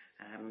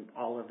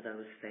 All of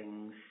those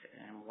things,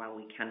 while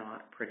we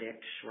cannot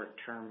predict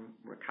short-term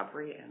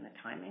recovery and the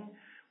timing,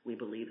 we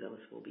believe those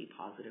will be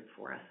positive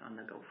for us on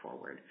the go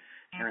forward.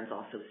 Karen's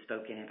also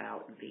spoken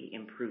about the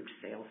improved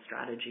sales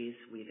strategies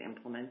we've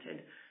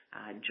implemented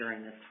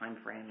during this time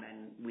frame,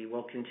 and we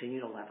will continue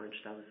to leverage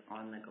those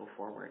on the go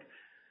forward.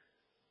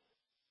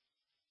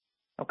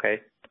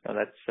 Okay, well,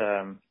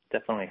 that's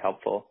definitely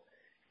helpful.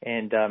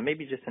 And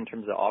maybe just in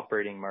terms of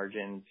operating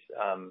margins,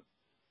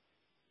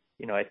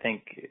 I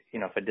think,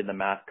 if I did the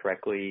math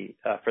correctly,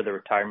 for the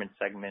retirement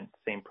segment,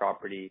 same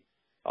property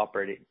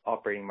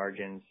operating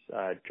margins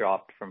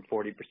dropped from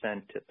 40%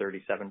 to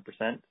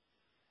 37%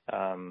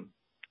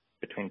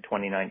 between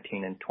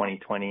 2019 and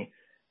 2020.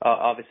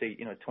 Obviously,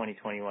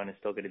 2021 is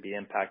still going to be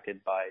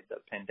impacted by the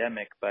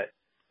pandemic, but,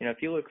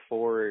 if you look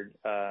forward,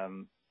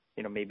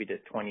 maybe to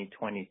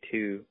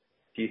 2022,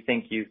 do you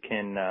think you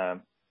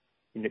can,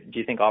 do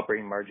you think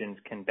operating margins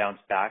can bounce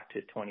back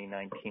to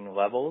 2019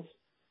 levels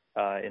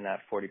in that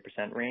 40%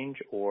 range,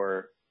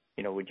 or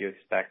would you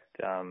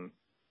expect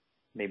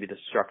maybe the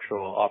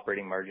structural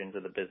operating margins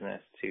of the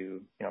business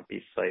to,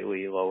 be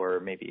slightly lower,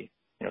 maybe,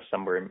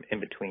 somewhere in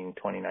between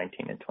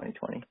 2019 and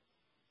 2020?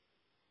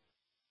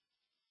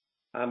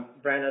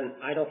 Brandon,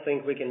 I don't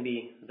think we can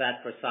be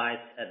that precise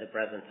at the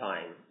present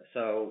time.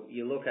 So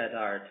you look at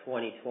our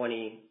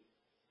 2020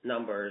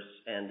 numbers,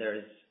 and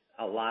there's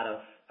a lot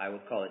of, I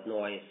would call it,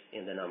 noise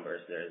in the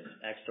numbers. There's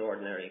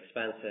extraordinary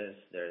expenses.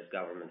 There's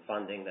government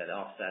funding that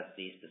offsets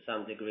these to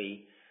some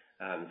degree.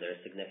 There's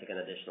significant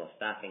additional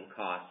staffing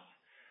costs.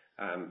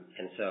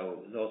 And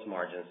so those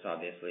margins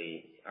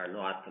obviously are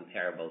not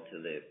comparable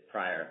to the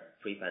prior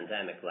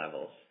pre-pandemic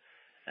levels.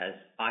 As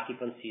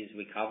occupancies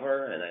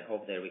recover, and I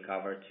hope they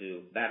recover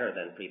to better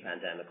than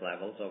pre-pandemic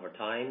levels over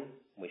time,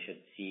 we should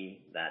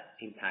see that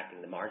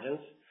impacting the margins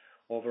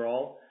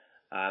overall.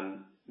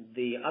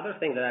 The other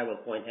thing that I will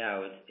point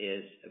out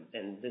is,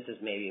 and this is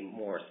maybe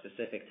more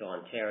specific to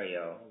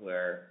Ontario,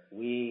 where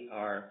we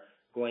are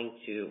going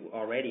to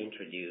already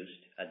introduce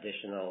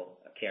additional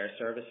care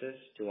services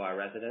to our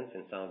residents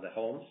in some of the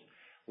homes.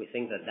 We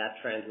think that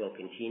that trend will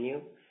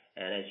continue.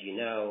 And as you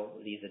know,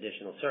 these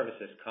additional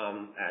services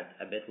come at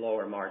a bit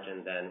lower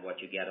margin than what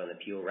you get on a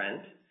pure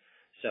rent.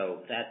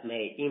 So that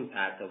may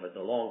impact over the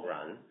long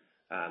run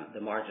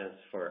the margins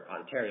for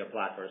Ontario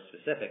platforms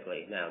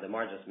specifically. Now, the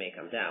margins may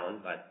come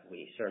down, but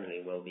we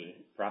certainly will be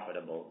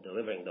profitable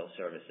delivering those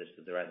services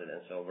to the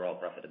residents. So overall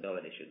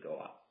profitability should go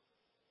up.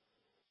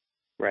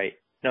 Right.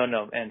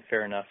 No, and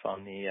fair enough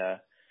on the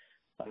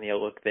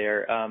outlook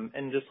there.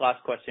 And just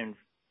last question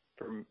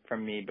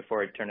from me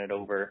before I turn it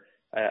over.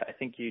 I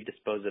think you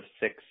disposed of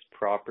 6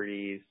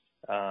 properties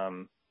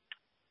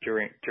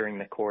during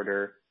the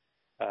quarter.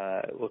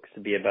 It looks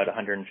to be about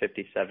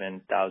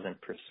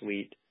 $157,000 per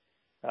suite.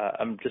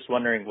 I'm just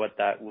wondering what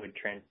that would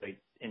translate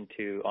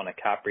into on a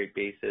cap rate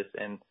basis,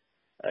 and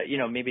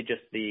maybe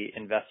just the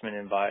investment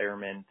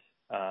environment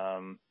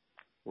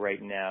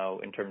right now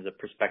in terms of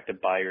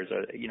prospective buyers.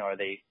 Are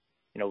they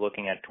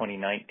looking at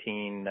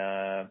 2019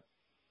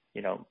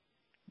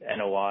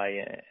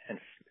 NOI and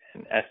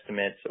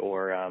estimates,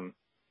 or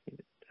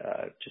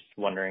just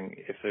wondering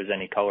if there's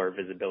any color or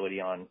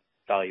visibility on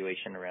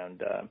valuation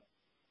around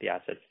the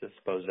assets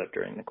disposed of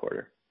during the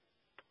quarter.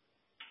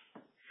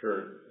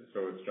 Sure.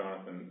 So it's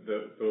Jonathan.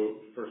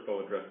 First I'll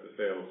address the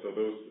sales. So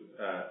those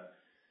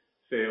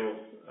sales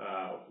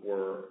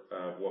were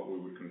what we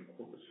would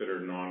consider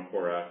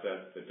non-core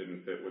assets that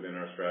didn't fit within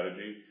our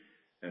strategy.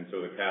 And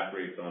so the cap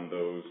rates on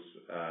those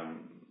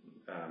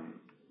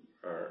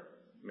are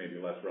maybe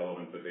less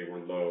relevant, but they were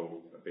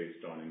low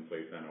based on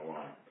in-place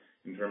NOI.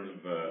 In terms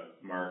of the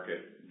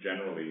market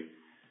generally,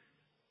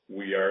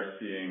 we are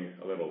seeing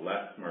a little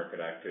less market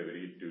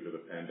activity due to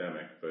the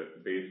pandemic,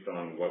 but based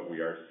on what we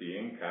are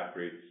seeing, cap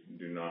rates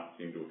do not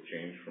seem to have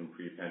changed from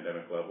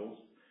pre-pandemic levels.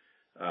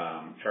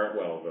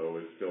 Chartwell, though,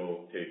 is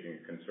still taking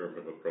a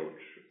conservative approach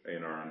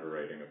in our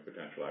underwriting of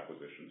potential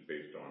acquisitions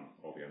based on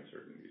all the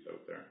uncertainties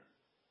out there.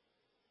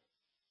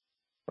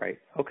 Right.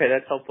 Okay,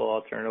 that's helpful.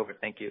 I'll turn it over.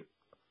 Thank you.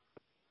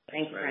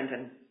 Thanks,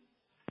 Brendan.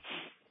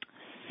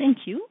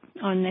 Thank you.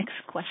 Our next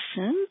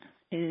question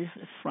is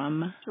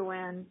from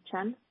Joanne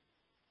Chen.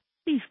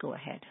 Please go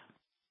ahead.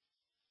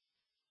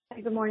 Hi,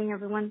 good morning,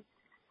 everyone.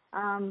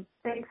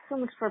 Thanks so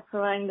much for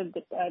providing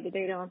the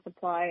data on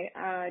supply.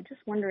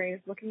 Just wondering,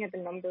 looking at the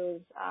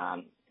numbers,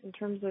 in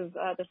terms of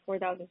the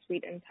 4,000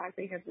 suite impact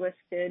that you have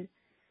listed,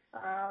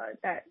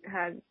 that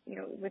had,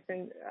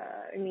 within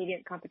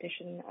immediate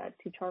competition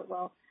to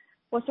Chartwell,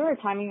 what sort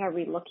of timing are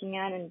we looking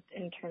at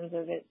in terms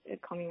of it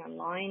coming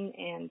online?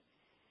 And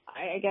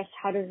I guess,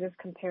 how does this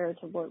compare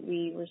to what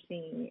we were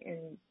seeing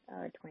in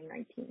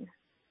 2019?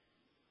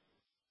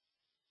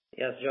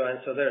 Yes,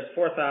 Joanne. So there's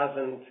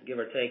 4,000, give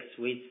or take,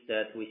 suites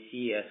that we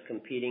see as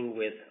competing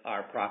with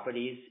our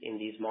properties in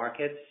these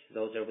markets.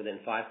 Those are within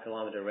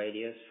 5-kilometer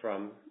radius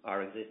from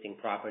our existing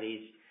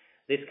properties.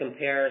 This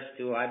compares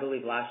to, I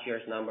believe last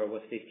year's number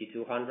was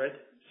 5,200.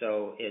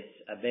 So it's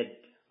a bit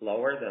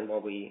lower than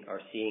what we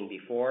are seeing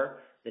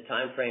before. The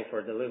time frame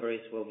for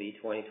deliveries will be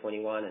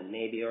 2021 and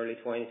maybe early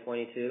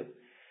 2022.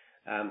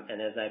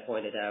 And as I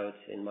pointed out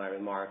in my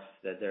remarks,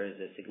 that there is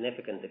a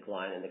significant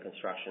decline in the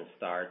construction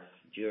starts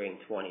during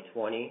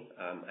 2020.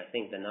 I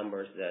think the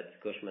numbers that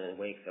Cushman &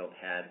 Wakefield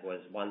had was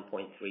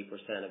 1.3%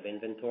 of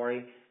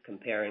inventory,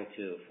 comparing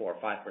to 4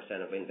 or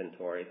 5% of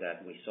inventory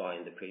that we saw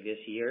in the previous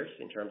years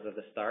in terms of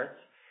the starts.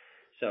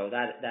 So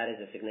that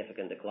is a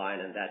significant decline,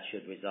 and that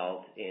should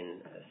result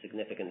in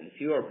significantly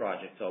fewer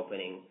projects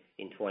opening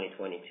in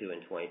 2022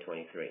 and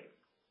 2023.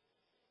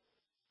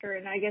 Sure,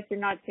 and I guess you're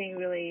not seeing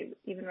really,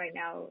 even right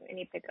now,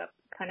 any pickup,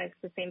 kind of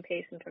the same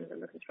pace in terms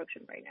of the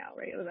construction right now,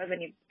 right? Of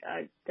any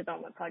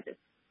development projects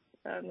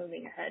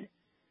moving ahead?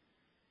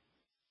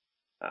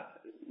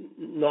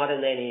 Not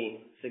in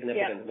any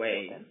significant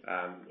way,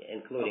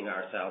 including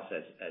ourselves,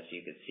 as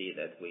you could see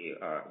that we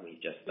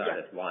just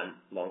started one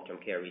long-term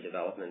care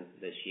redevelopment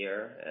this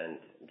year and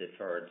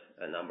deferred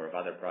a number of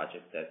other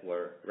projects that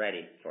were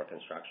ready for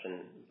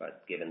construction,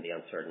 but given the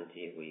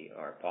uncertainty, we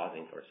are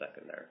pausing for a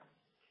second there.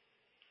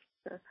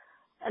 Sure.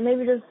 And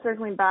maybe just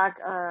circling back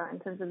in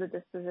terms of the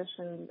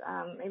dispositions,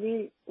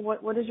 maybe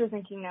what is your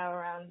thinking now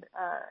around?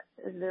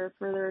 Is there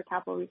further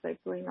capital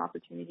recycling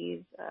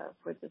opportunities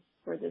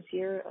for this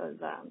year of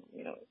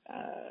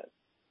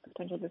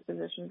potential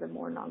dispositions of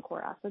more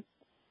non-core assets?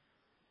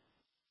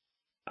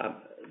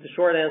 The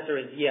short answer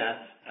is yes.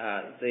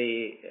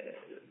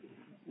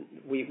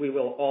 We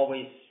will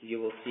always,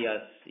 you will see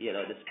us,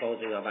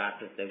 disposing of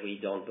assets that we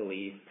don't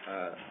believe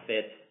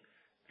fit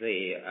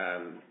the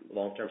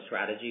long-term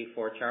strategy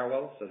for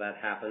Chartwell. So that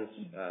happens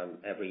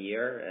every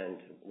year, and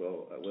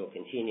will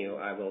continue.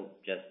 I will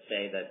just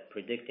say that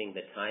predicting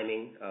the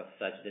timing of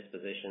such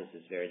dispositions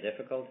is very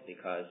difficult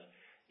because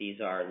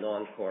these are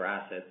non-core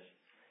assets,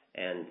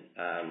 and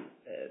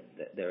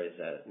there is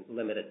a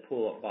limited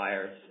pool of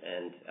buyers,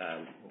 and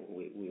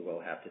we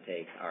will have to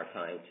take our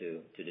time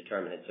to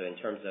determine it. So in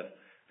terms of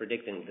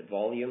predicting the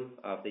volume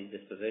of these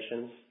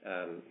dispositions,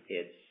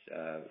 it's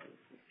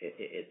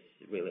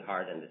really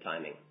hard in the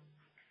timing.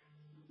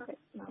 Okay,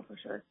 no, for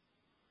sure.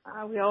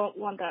 We all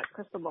want that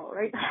crystal ball,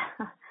 right?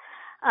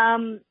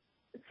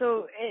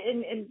 So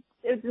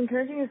it's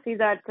encouraging to see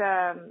that,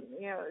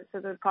 so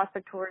the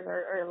prospect tours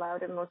are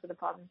allowed in most of the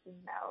provinces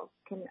now.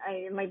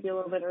 It might be a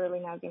little bit early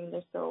now, given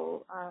there's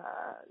still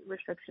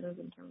restrictions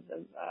in terms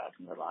of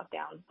some of the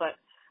lockdowns, but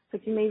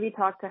could you maybe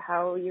talk to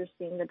how you're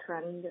seeing the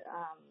trend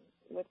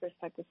with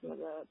respect to some of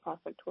the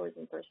prospect tours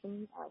in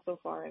person so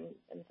far in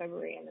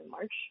February and in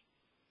March?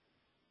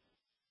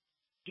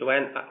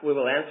 Joanne, we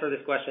will answer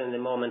this question in a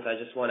moment. I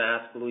just want to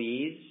ask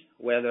Louise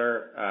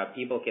whether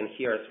people can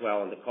hear us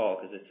well on the call,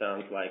 because it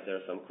sounds like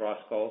there's some cross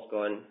calls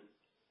going.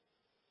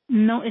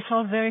 No, it's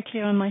all very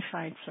clear on my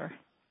side, sir.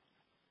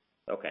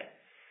 Okay.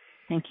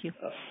 Thank you.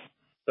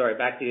 Sorry,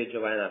 back to you,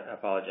 Joanne. I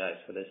apologize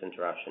for this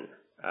interruption.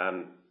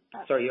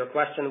 Sorry, your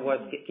question was,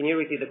 can you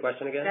repeat the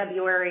question again?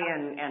 February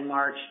and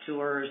March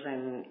tours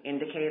and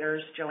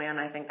indicators, Joanne,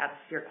 I think that's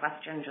your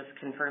question, just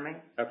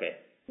confirming. Okay.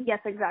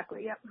 Yes,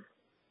 exactly, yep.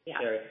 Yeah,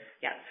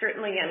 yeah,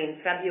 certainly. I mean,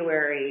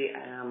 February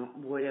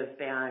would have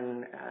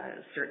been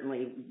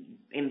certainly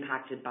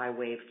impacted by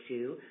Wave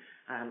 2.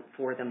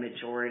 For the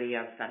majority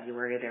of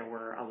February, there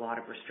were a lot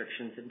of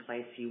restrictions in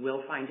place. You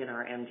will find in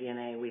our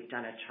MD&A, we've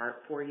done a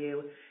chart for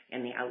you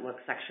in the Outlook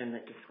section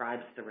that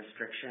describes the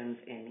restrictions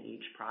in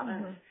each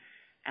province. Mm-hmm.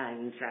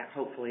 And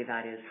hopefully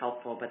that is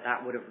helpful, but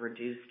that would have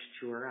reduced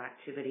tour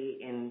activity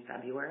in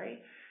February.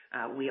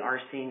 We are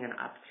seeing an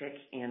uptick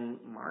in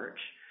March.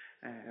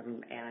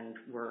 And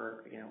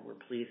we're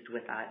pleased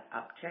with that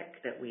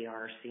uptick that we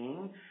are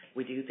seeing.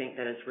 We do think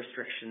that as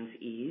restrictions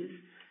ease,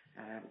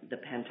 the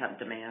pent-up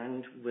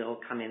demand will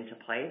come into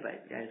play.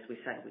 But as we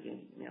said,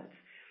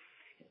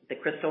 the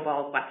crystal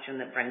ball question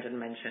that Brendan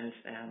mentioned,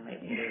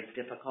 it is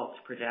difficult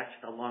to predict.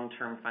 The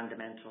long-term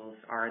fundamentals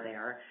are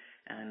there,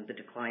 and the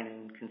decline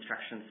in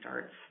construction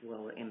starts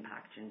will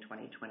impact in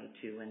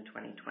 2022 and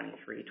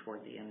 2023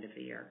 toward the end of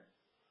the year.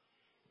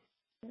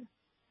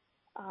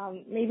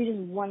 Maybe just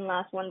one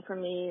last one for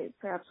me,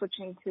 perhaps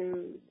switching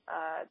to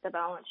the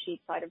balance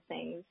sheet side of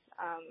things.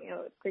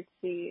 It's great to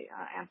see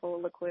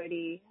ample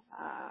liquidity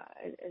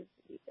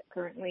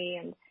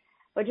currently,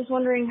 but just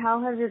wondering,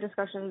 how have your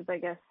discussions, I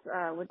guess,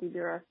 with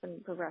DBRS been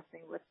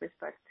progressing with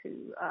respect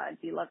to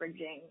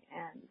deleveraging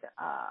and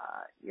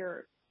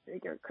your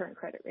current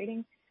credit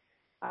rating?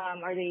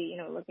 Are they,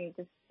 looking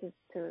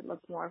to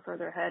look more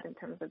further ahead in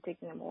terms of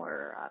taking a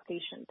more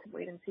patient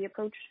wait-and-see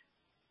approach?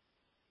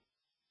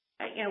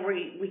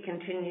 We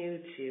continue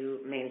to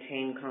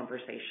maintain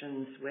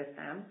conversations with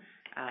them,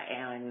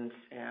 and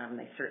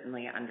they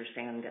certainly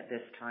understand at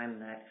this time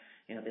that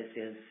this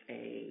is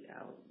a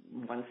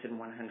once in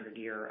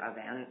 100-year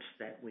event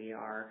that we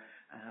are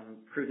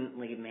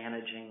prudently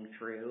managing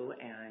through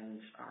and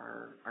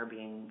are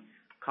being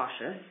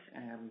cautious.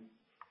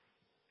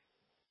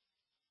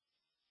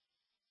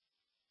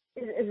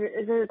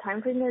 Is there a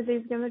time frame that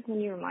they've given? Can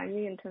you remind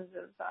me in terms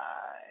of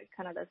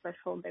kind of the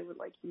threshold they would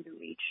like you to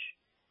reach?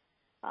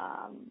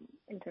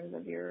 In terms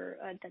of your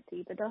debt to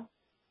EBITDA?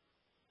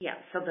 Yeah,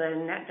 so the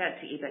net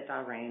debt to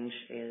EBITDA range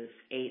is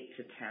 8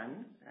 to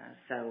 10.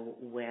 So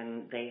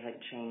when they had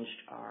changed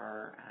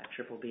our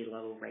BBB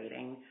low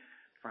rating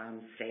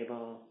from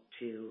stable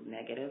to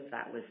negative,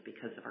 that was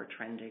because of our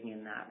trending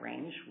in that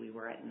range. We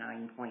were at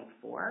 9.4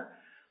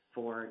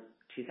 for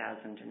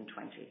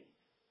 2020.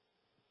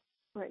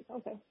 Right,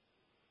 okay.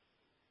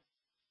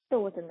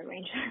 Still within the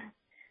range.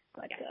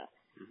 But, yeah.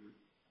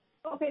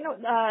 Okay, no,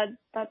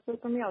 that's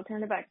it for me. I'll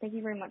turn it back. Thank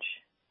you very much.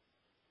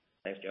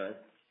 Thanks, Joanne.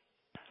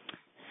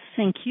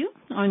 Thank you.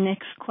 Our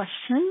next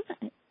question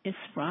is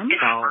from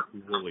Tal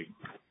Woolley.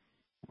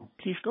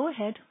 Please go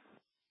ahead.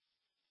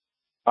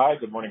 Hi,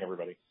 good morning,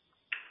 everybody.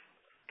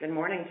 Good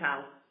morning,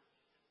 Tal.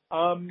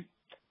 On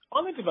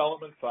the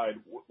development side,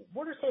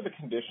 what are some of the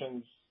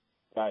conditions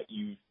that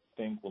you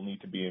think will need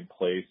to be in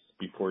place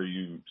before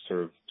you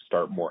sort of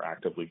start more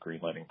actively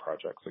greenlighting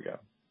projects again?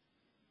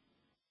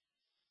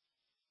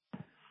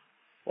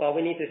 Well,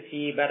 we need to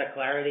see better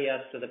clarity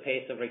as to the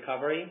pace of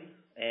recovery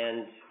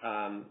and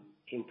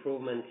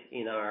improvement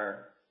in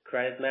our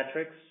credit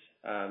metrics.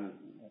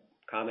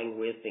 coming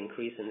with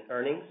increase in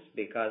earnings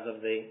because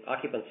of the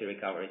occupancy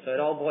recovery. So it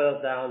all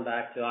boils down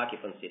back to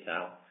occupancy,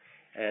 Tal,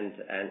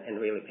 and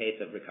really pace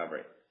of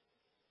recovery.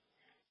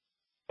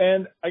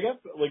 And I guess,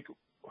 like,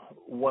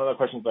 one of the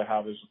questions I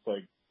have is just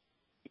like,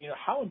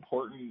 how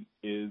important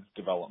is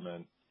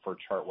development for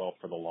Chartwell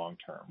for the long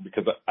term?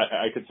 Because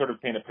I could sort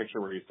of paint a picture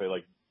where you say,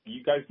 like,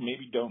 you guys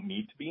maybe don't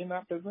need to be in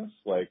that business.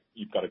 Like,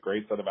 you've got a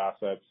great set of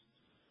assets.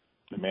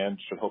 Demand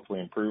should hopefully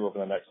improve over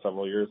the next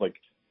several years. Like,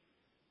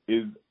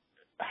 is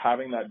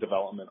having that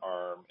development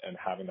arm and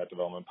having that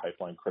development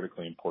pipeline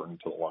critically important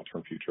to the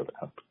long-term future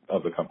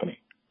of the company?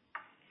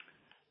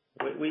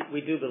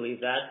 We do believe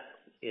that.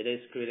 It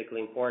is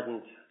critically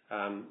important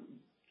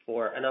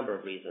for a number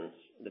of reasons.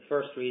 The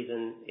first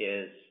reason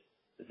is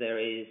there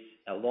is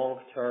a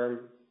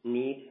long-term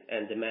need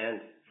and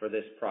demand for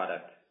this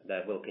product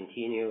that will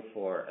continue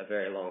for a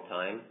very long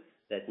time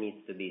that needs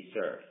to be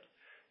served.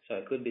 So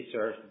it could be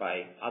served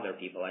by other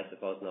people, I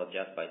suppose, not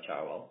just by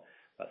Chartwell.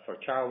 But for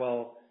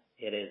Chartwell,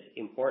 it is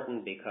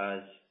important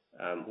because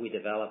we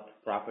develop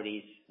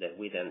properties that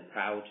we then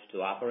proud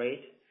to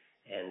operate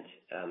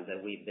and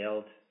that we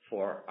build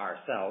for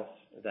ourselves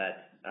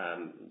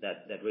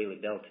that really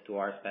built to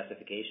our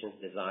specifications,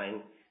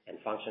 design, and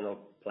functional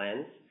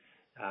plans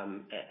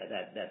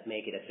that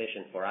make it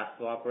efficient for us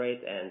to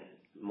operate and,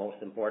 most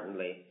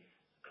importantly,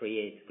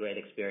 create great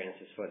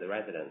experiences for the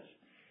residents.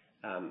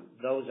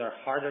 Those are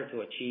harder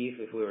to achieve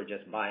if we were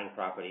just buying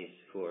properties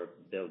who were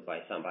built by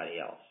somebody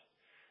else.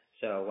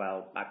 So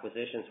while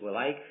acquisitions we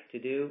like to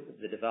do,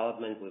 the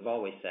development we've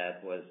always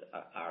said was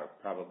our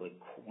probably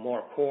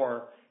more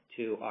core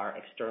to our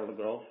external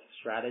growth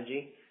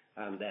strategy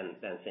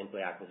than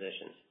simply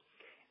acquisitions.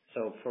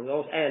 So for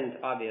those, and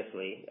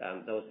obviously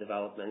those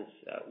developments,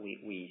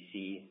 we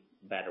see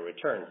better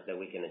returns that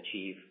we can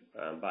achieve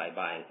by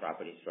buying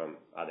properties from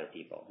other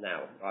people.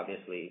 Now,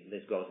 obviously,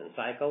 this goes in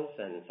cycles,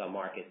 and in some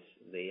markets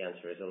the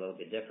answer is a little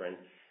bit different.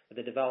 But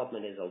the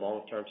development is a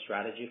long-term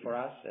strategy for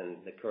us, and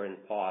the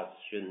current pause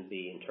shouldn't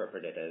be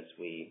interpreted as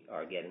we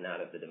are getting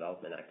out of the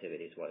development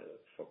activities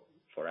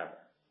forever.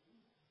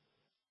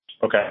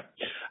 Okay.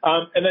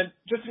 And then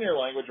just in your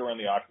language around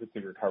the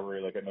occupancy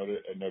recovery, like I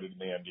noted in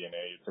the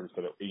MD&A, you sort of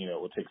said it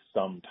will take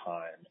some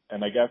time.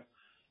 And I guess,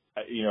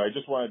 I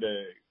just wanted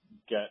to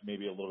get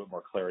maybe a little bit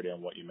more clarity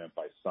on what you meant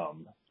by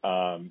some.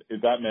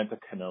 Is that meant to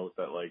connote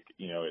that, like,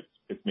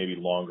 it's maybe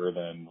longer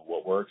than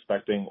what we're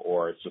expecting,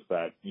 or it's just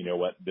that,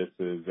 this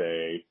is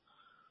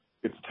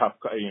it's tough,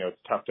 it's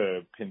tough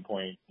to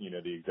pinpoint,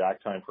 the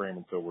exact time frame,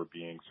 and so we're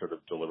being sort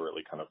of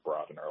deliberately kind of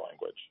broad in our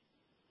language?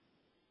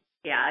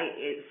 Yeah,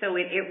 so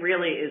it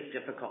really is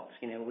difficult.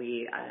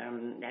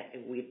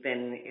 We've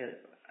been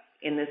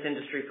in this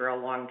industry for a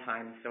long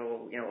time,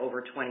 so,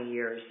 over 20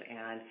 years,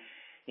 and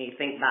you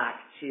think back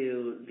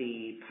to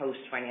the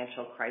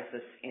post-financial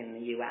crisis in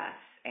the U.S.,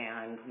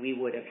 and we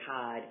would have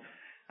had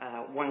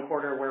one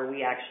quarter where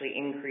we actually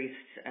increased,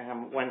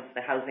 once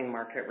the housing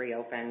market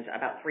reopened,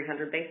 about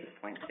 300 basis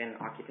points in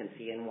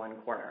occupancy in one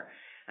quarter.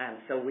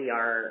 So we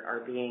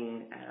are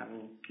being,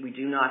 we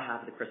do not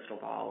have the crystal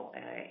ball,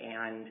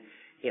 and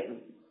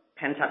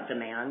pent-up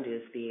demand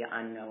is the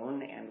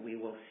unknown, and we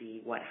will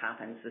see what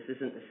happens. This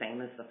isn't the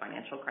same as the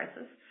financial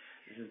crisis.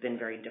 This has been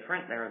very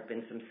different. There have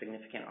been some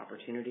significant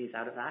opportunities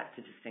out of that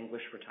to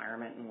distinguish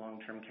retirement and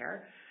long-term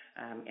care,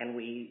 and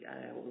we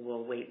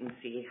will wait and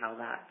see how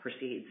that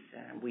proceeds.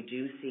 We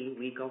do see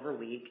week over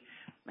week,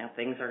 now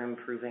things are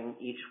improving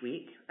each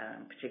week,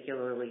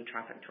 particularly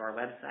traffic to our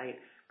website.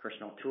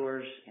 Personal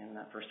tours in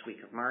the first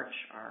week of March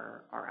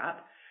are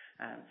up.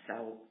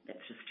 So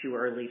it's just too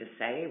early to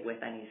say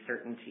with any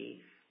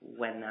certainty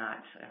when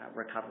that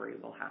recovery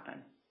will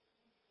happen.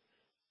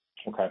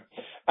 Okay.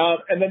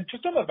 And then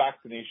just on the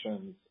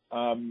vaccinations,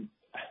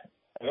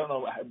 I don't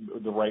know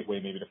the right way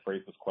maybe to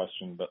phrase this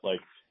question, but like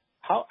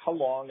how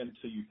long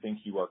until you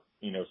think you are,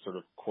 sort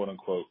of quote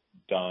unquote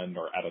done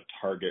or at a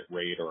target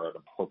rate or at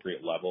an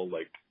appropriate level?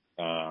 Like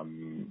how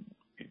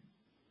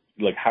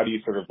do you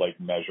sort of like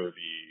measure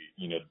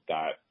the,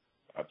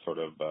 that sort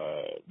of,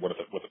 what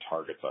the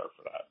targets are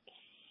for that?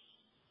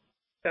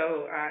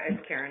 So,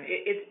 it's Karen.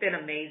 It's been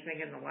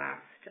amazing in the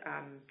last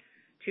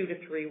 2 to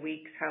 3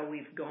 weeks how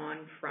we've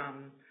gone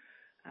from,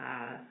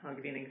 I'll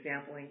give you an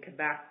example. In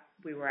Quebec,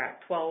 we were at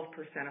 12%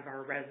 of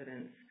our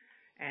residents,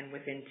 and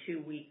within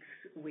 2 weeks,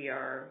 we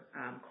are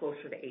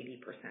closer to 80%.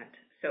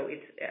 So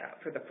it's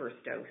for the first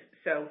dose.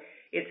 So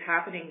it's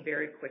happening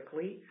very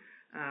quickly.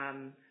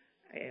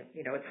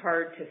 It's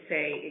hard to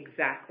say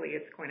exactly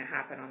it's going to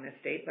happen on this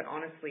date, but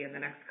honestly, in the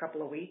next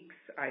couple of weeks,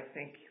 I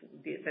think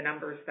the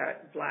numbers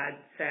that Vlad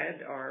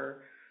said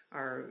are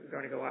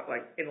going to go up.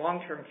 Like in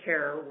long-term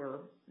care,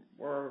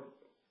 we're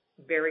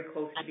very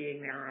close to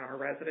being there on our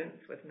residents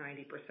with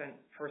 90%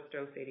 first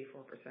dose,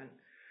 84%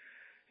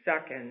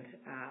 second,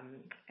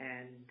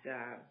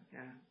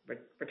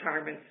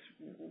 retirement's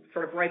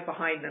sort of right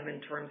behind them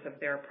in terms of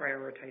their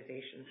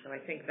prioritization. So I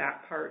think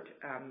that part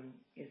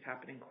is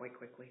happening quite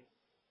quickly.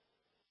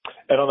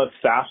 And on the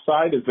staff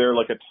side, is there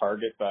like a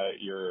target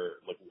that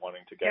you're like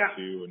wanting to get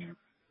to? And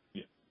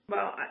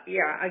Well,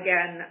 yeah,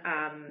 again,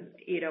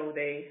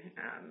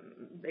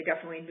 they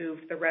definitely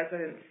moved the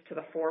residents to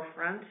the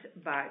forefront,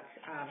 but,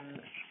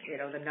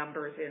 the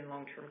numbers in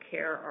long-term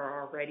care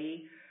are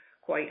already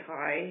quite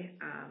high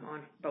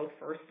on both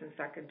first and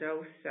second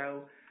dose.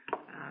 So,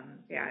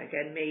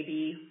 again,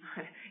 maybe,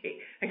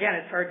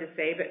 it's hard to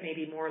say, but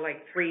maybe more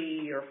like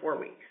 3 or 4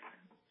 weeks.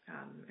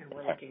 And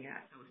we're looking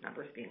at those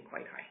numbers being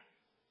quite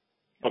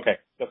high. Okay,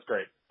 that's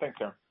great. Thanks,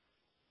 Sarah.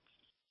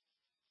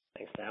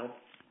 Thanks, Al.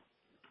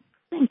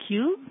 Thank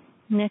you.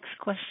 Next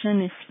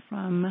question is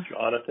from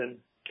Jonathan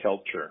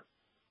Kelcher.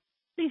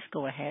 Please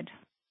go ahead.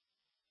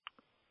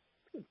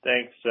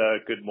 Thanks.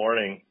 Good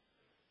morning.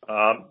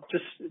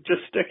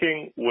 Just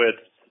sticking with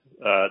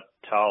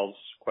Tal's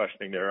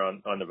questioning there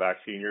on the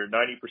vaccine. You're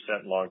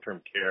 90%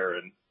 long-term care,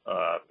 and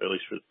at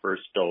least for the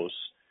first dose.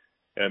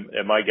 And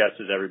my guess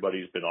is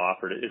everybody's been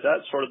offered it. Is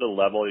that sort of the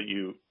level that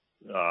you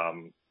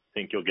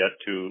think you'll get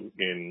to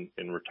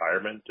in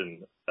retirement,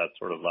 and that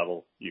sort of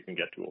level you can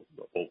get to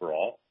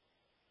overall?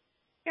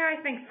 Yeah,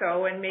 I think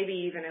so, and maybe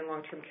even in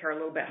long-term care a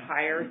little bit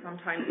higher.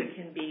 Sometimes it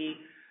can be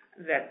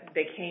that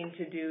they came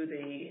to do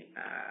the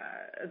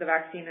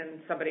vaccine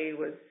and somebody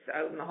was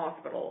out in the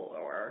hospital,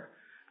 or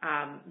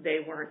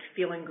they weren't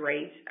feeling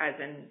great, as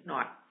in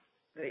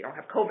they don't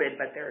have COVID,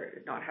 but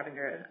they're not having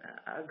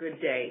a good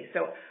day.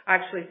 So I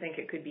actually think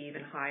it could be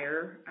even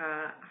higher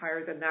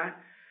than that.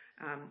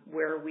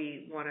 Where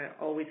we want to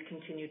always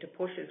continue to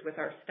push is with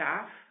our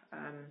staff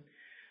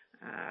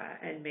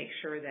and make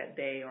sure that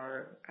they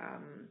are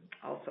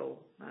also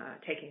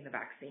taking the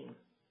vaccine.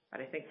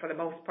 But I think for the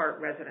most part,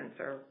 residents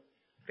are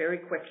very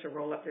quick to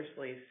roll up their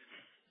sleeves.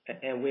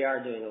 And we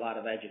are doing a lot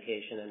of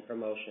education and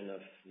promotion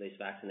of this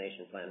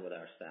vaccination plan with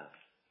our staff.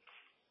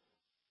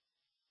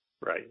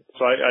 Right.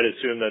 So I'd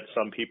assume that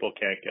some people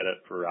can't get it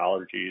for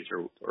allergies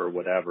or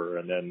whatever,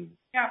 and then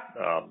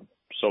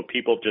so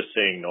people just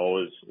saying no,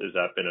 has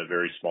that been a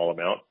very small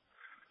amount?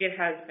 It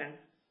has been.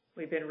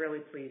 We've been really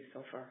pleased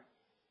so far.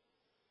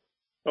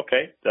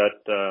 Okay,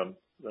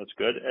 that's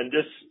good. And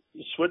just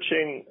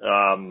switching,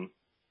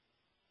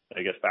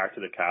 I guess back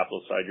to the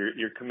capital side,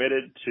 you're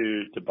committed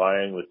to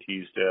buying with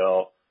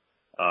Teasdale.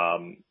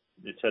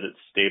 It said it's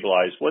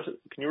stabilized.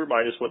 Can you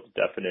remind us what the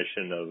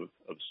definition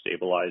of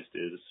stabilized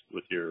is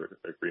with your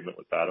agreement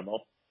with Batimo?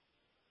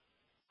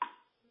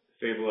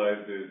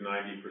 Stabilized is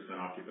 90%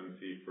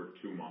 occupancy for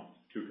 2 months,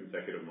 2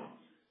 consecutive months.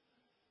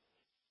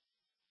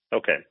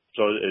 Okay,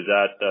 so is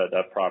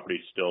that property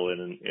still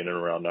in and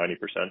around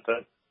 90%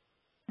 then?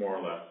 More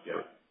or less,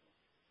 yeah.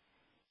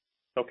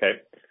 Okay,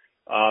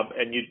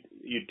 and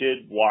you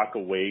did walk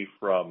away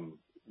from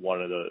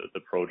one of the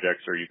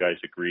projects, or you guys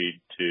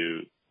agreed to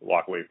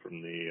walk away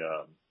from the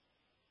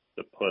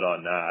put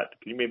on that.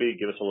 Can you maybe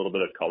give us a little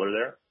bit of color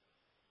there?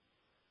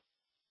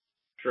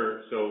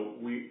 Sure. So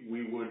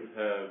we would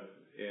have,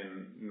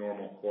 in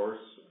normal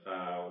course,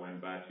 when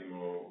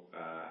Batimo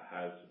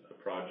has a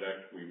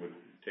project, we would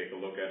take a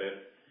look at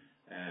it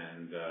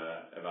and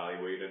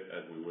evaluate it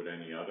as we would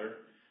any other.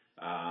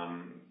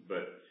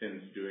 But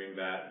since doing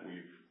that,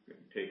 we've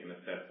taken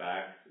a step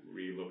back,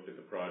 re-looked at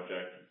the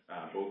project.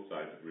 Both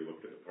sides have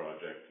re-looked at the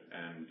project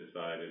and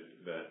decided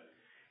that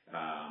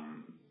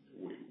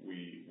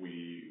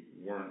we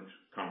weren't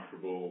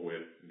comfortable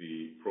with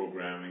the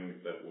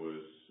programming that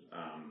was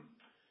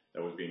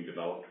being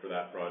developed for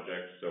that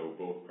project. So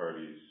both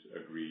parties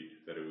agreed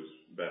that it was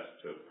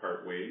best to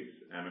part ways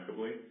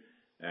amicably,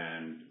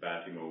 and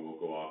Batimo will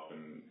go off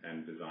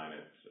and design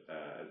it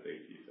as they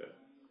see fit.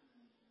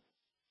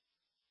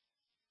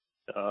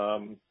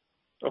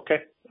 Okay.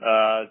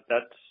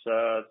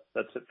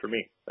 That's it for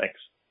me. Thanks.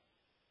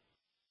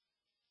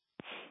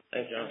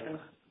 Thanks, Jonathan.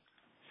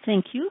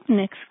 Thank you.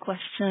 Next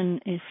question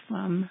is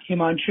from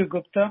Himanshu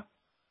Gupta.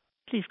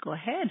 Please go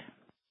ahead.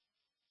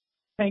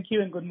 Thank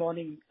you and good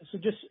morning. So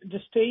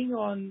just staying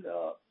on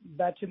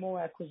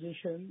Batimo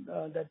acquisition,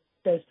 that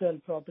Teasdale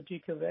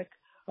property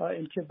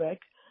in Quebec,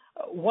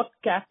 what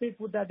cap rate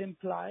would that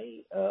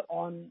imply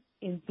on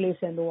in-place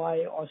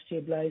NOI or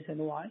stabilized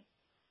NOI?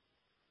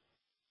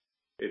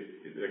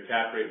 The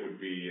cap rate would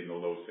be in the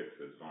low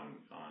sixes on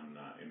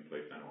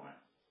in-place NOI.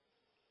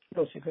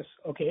 Low sixes,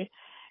 okay.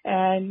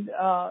 And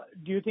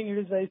do you think it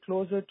is very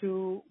closer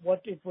to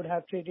what it would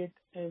have traded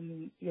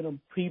in,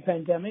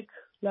 pre-pandemic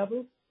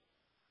level?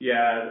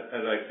 Yeah,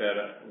 as I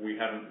said, we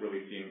haven't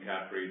really seen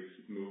cap rates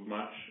move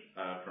much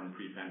from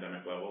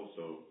pre-pandemic levels,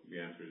 so the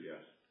answer is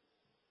yes.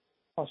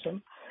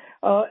 Awesome.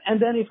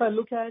 And then if I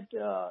look at,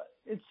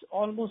 it's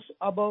almost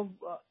above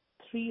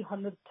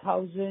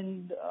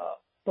 300,000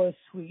 per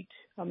suite.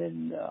 I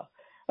mean,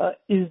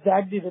 is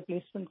that the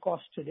replacement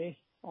cost today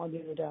on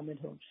the retirement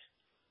homes?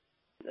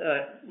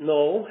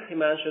 No,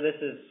 Himanshu,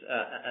 this is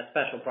a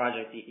special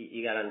project.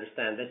 You got to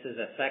understand, this is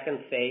a second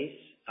phase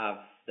of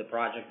the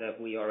project that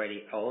we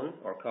already own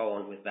or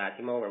co-owned with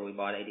Batimo, where we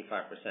bought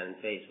 85% in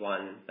phase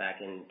one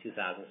back in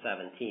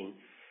 2017.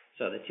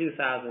 So the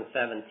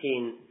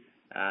 2017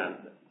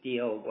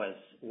 deal was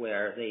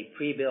where they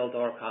pre-built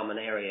all common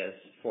areas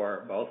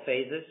for both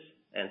phases,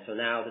 and so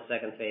now the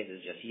second phase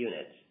is just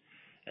units.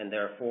 and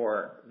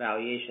therefore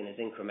valuation is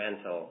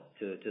incremental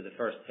to the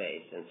first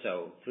phase. And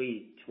so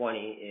 320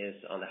 is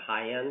on the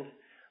high end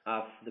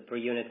of the per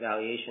unit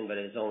valuation, but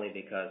it is only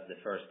because the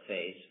first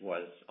phase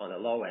was on the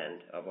low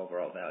end of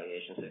overall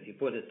valuation. So if you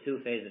put the two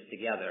phases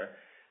together,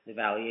 the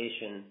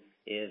valuation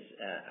is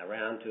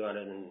around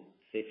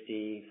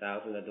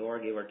 $250,000 a door,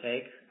 give or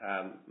take,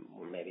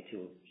 or maybe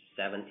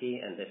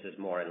 $270,000, and this is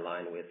more in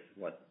line with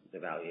what the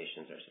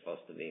valuations are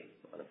supposed to be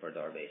on a per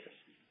door basis.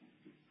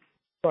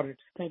 Got it.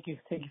 Thank you.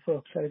 Thank you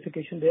for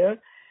clarification there.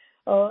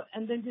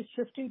 And then just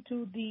shifting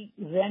to the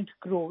rent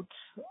growth,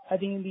 I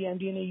think in the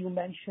MD&A you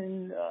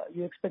mentioned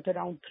you expect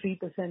around 3%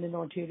 in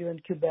Ontario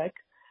and Quebec.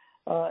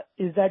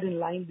 Is that in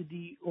line with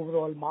the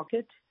overall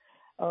market?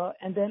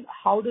 And then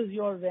how does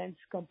your rents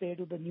compare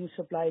to the new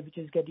supply which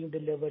is getting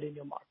delivered in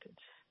your markets?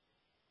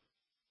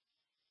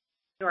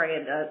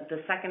 Sorry,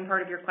 the second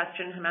part of your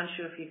question,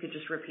 Himanshu, if you could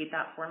just repeat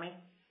that for me.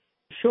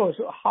 Sure.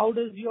 So how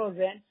does your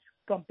rents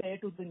compare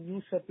to the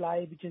new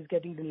supply which is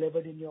getting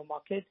delivered in your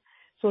market?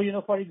 So,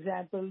 for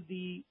example,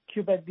 the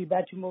Quebec, the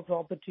Batimo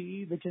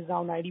property, which is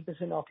now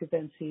 90%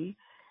 occupancy,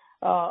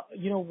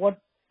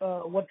 what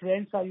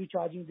rents are you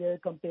charging there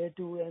compared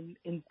to an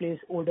in-place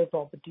older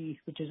property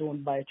which is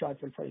owned by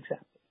Chartwell, for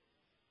example?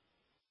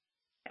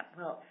 Yeah,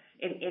 well,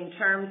 in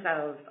terms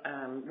of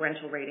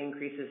rental rate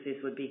increases,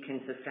 these would be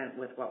consistent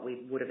with what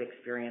we would have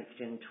experienced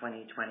in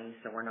 2020,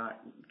 so we're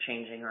not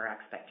changing our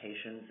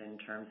expectations in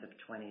terms of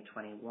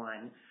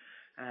 2021.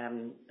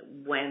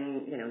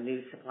 When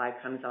new supply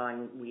comes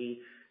on,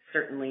 we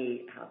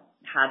certainly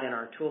have in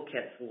our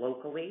toolkits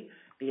locally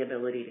the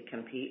ability to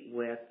compete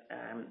with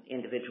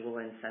individual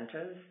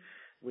incentives.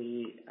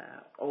 We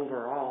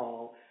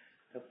overall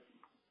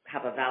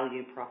have a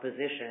value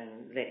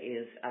proposition that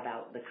is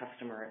about the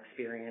customer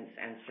experience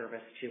and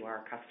service to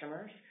our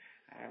customers.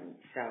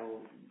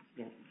 So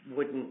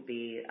wouldn't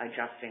be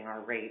adjusting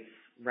our rates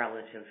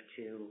relative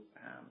to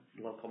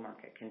local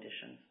market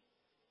conditions.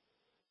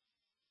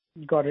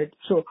 Got it.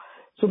 So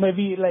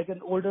maybe like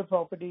an older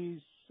property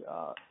is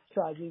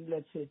charging,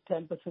 let's say,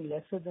 10%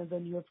 lesser than the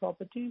newer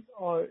property,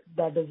 or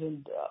that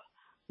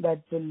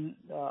will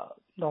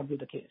not be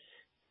the case?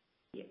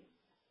 Yeah.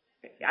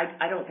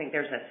 I don't think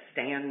there's a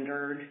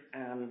standard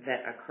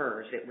that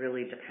occurs. It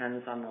really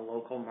depends on the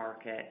local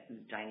market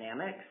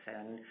dynamics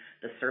and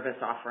the service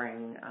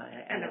offering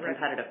and the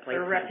competitive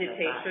placement. The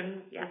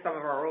reputation. Yeah. Some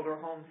of our older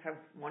homes have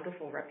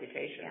wonderful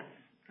reputations.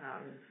 Yeah.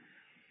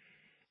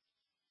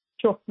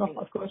 Sure. No,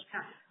 of course.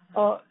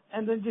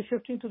 And then just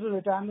shifting to the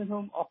retirement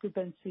home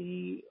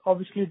occupancy,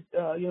 obviously,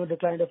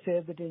 declined a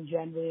fair bit in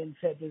January and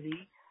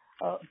February.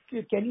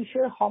 Can you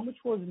share how much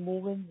was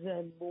move-ins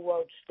and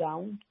move-outs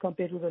down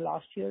compared to the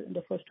last year in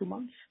the first 2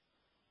 months?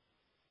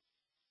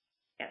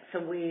 Yeah, so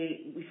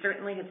we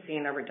certainly have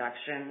seen a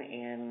reduction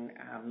in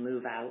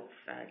move-outs,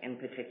 in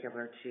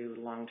particular to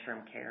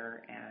long-term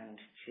care and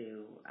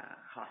to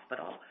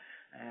hospital,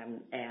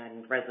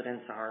 and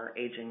residents are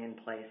aging in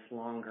place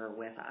longer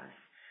with us.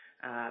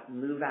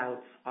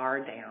 Move-outs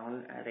are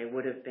down. They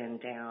would have been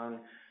down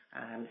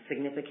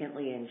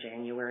significantly in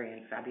January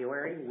and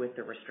February with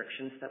the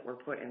restrictions that were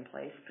put in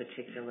place,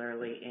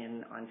 particularly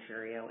in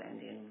Ontario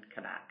and in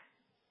Quebec.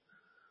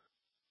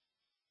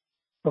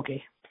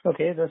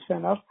 Okay, that's fair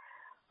enough.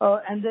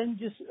 And then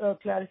just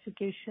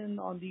clarification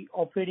on the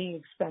operating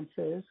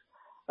expenses.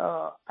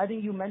 I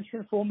think you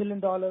mentioned $4 million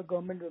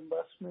government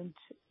reimbursement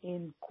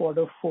in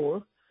quarter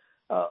 4.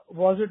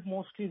 Was it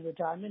mostly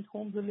retirement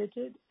home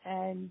related,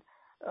 and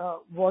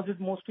was it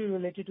mostly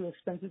related to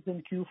expenses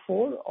in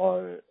Q4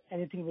 or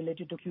anything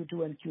related to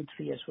Q2 and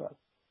Q3 as well?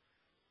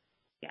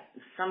 Yeah,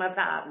 some of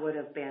that would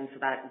have been, so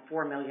that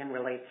 $4 million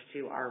relates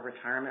to our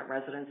retirement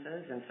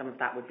residences, and some of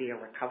that would be a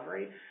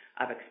recovery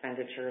of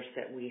expenditures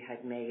that we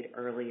had made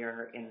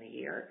earlier in the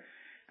year.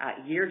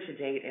 Year to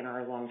date in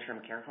our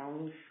long-term care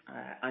homes,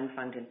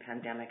 unfunded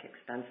pandemic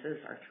expenses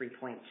are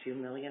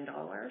 $3.2 million,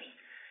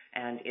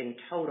 and in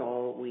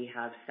total we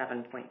have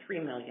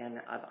 $7.3 million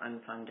of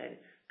unfunded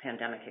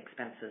pandemic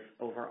expenses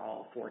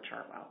overall for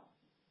Chartwell.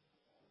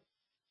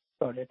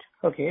 Got it.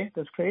 Okay,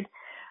 that's great.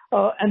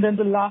 And then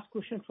the last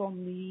question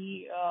from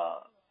me,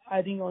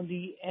 I think on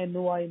the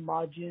NOI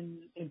margin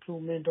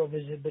improvement or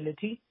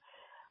visibility.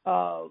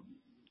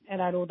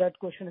 And I know that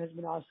question has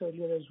been asked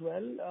earlier as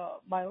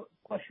well. My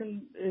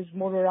question is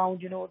more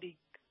around,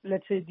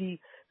 let's say the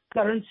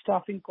current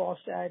staffing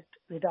cost at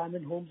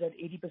retirement homes at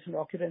 80%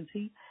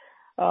 occupancy.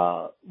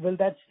 Will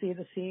that stay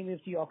the same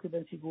if the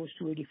occupancy goes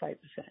to 85%?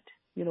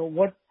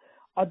 What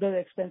other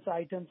expense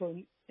items or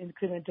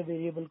incremental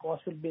variable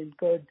costs will be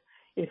incurred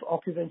if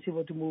occupancy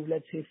were to move,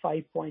 let's say,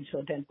 5 points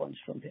or 10 points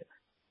from here?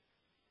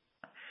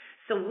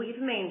 So we've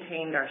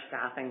maintained our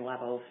staffing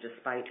levels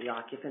despite the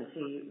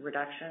occupancy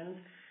reductions,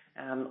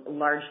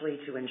 largely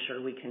to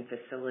ensure we can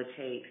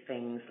facilitate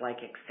things like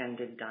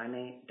extended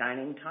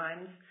dining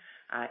times,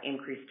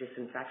 increased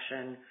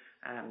disinfection,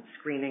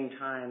 screening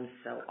times.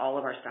 So all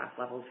of our staff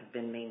levels have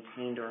been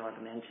maintained or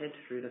augmented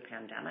through the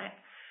pandemic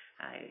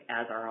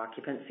as our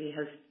occupancy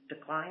has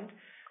declined.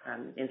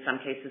 In some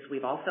cases,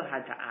 we've also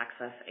had to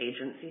access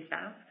agency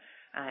staff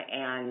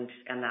and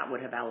that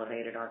would have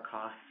elevated our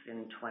costs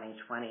in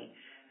 2020.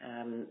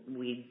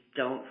 We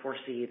don't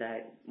foresee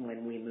that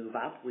when we move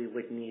up, we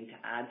would need to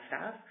add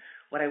staff.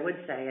 What I would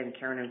say, and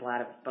Karen and Vlad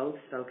have both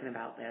spoken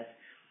about this,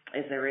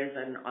 is there is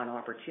an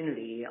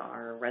opportunity.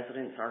 Our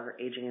residents are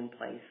aging in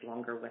place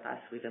longer with us.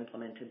 We've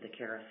implemented the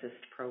Care Assist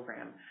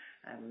program,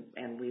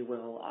 and we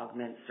will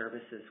augment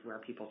services where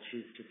people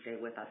choose to stay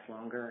with us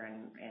longer,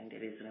 and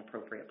it is an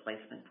appropriate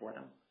placement for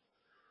them.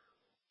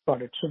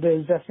 Got it. So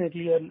there's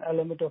definitely an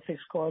element of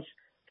fixed cost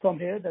from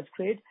here. That's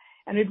great.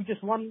 And maybe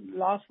just one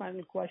last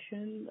final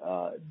question.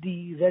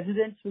 The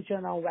residents which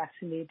are now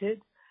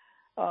vaccinated,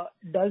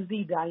 does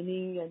the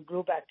dining and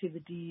group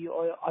activity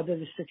or other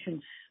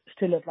restrictions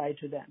still apply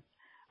to them?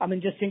 I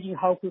mean, just thinking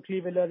how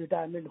quickly will a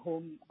retirement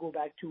home go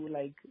back to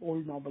like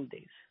old normal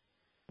days?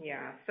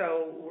 Yeah,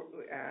 so,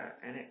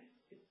 and it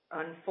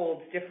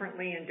unfolds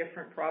differently in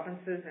different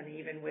provinces, and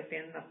even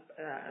within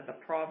the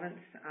province,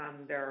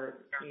 there are,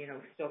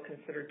 still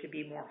considered to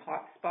be more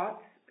hot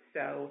spots.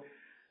 So,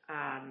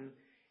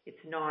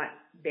 it's not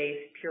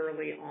based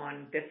purely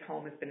on this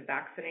home has been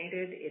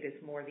vaccinated. It is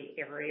more the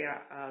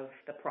area of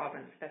the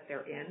province that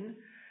they're in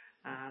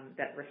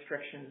that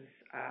restrictions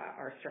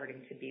are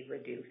starting to be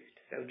reduced.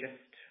 So just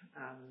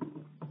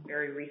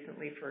very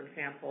recently, for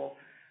example,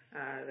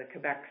 the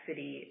Quebec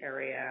City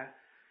area,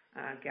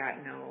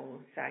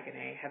 Gatineau,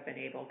 Saguenay have been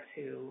able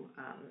to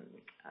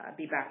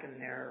be back in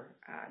their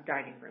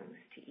dining rooms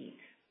to eat,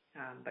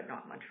 but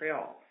not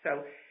Montreal.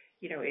 So,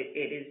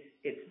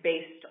 it's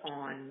based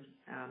on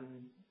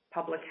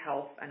public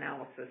health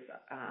analysis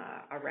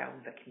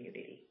around the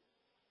community.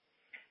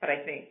 But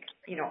I think,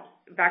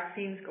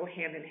 vaccines go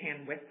hand in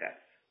hand with this,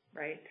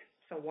 right?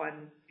 So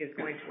one is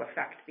going to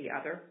affect the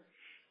other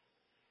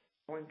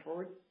going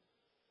forward.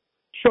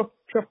 Sure.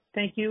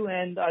 Thank you,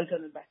 and I'll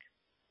turn it back.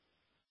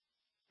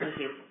 Thank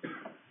you.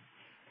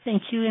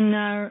 Thank you. And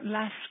our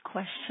last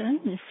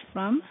question is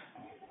from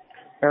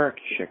Eric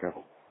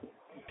Schicko.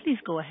 Please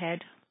go ahead.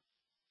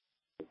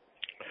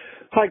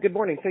 Hi, good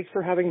morning. Thanks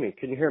for having me.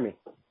 Can you hear me?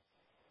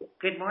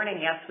 Good morning.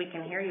 Yes, we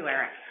can hear you,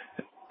 Eric.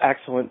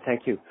 Excellent.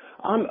 Thank you.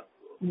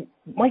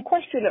 My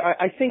question,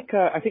 I think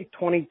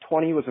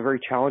 2020 was a very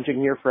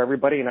challenging year for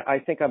everybody, and I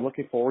think I'm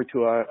looking forward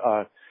to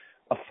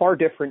a far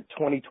different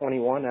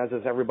 2021, as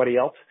is everybody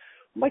else.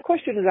 My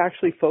question is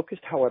actually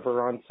focused,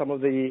 however, on some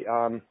of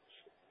the,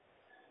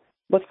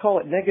 let's call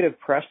it negative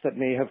press that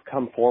may have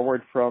come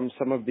forward from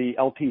some of the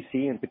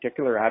LTC in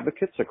particular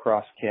advocates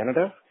across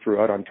Canada,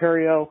 throughout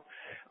Ontario.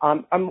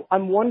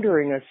 I'm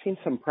wondering, I've seen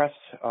some press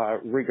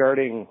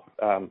regarding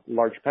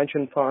large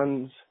pension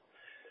funds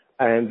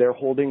and their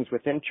holdings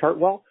within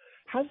Chartwell.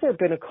 Has there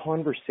been a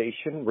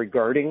conversation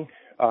regarding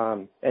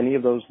any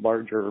of those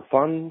larger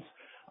funds?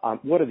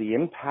 What are the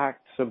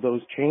impacts of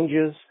those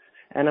changes?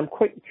 And I'm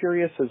quite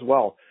curious as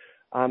well.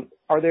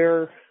 Are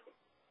there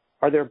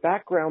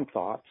background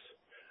thoughts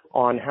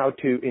on how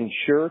to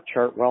ensure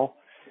Chartwell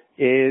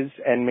is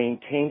and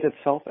maintains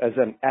itself as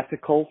an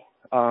ethical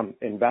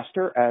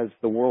investor, as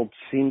the world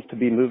seems to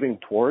be moving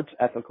towards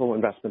ethical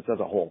investments as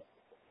a whole?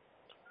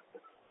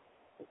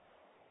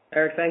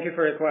 Eric, thank you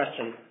for your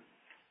question.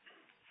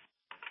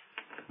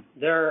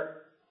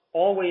 There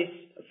always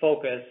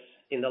focus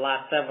in the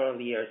last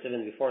several years,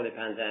 even before the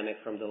pandemic,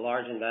 from the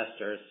large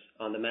investors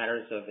on the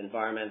matters of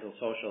environmental,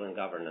 social, and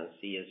governance,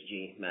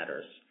 ESG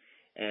matters.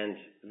 And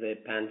the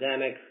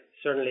pandemic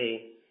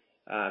certainly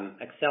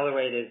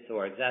accelerated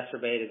or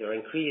exacerbated or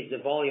increased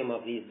the volume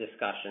of these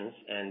discussions,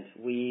 and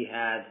we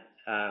had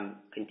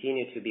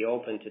continued to be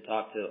open to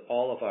talk to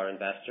all of our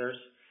investors.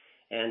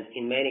 And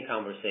in many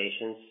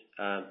conversations,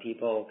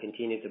 people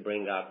continued to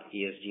bring up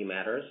ESG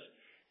matters,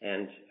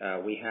 and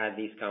we had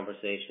these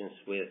conversations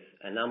with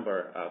a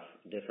number of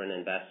different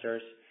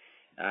investors.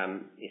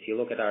 If you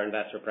look at our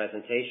investor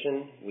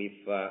presentation,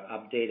 we've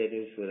updated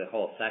this with a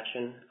whole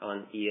section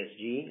on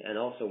ESG, and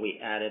also we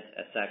added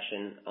a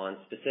section on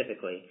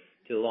specifically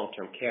to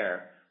long-term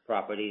care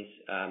properties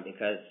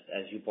because,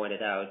 as you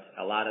pointed out,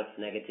 a lot of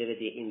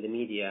negativity in the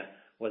media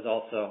was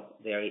also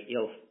very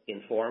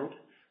ill-informed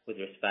with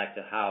respect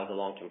to how the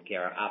long-term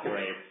care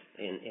operates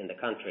in the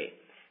country.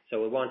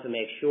 So we want to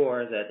make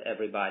sure that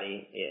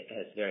everybody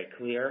is very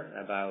clear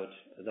about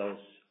those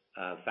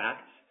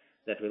facts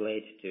that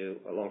relate to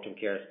long-term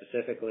care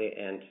specifically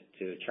and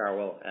to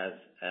Chartwell as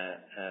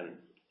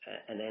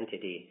an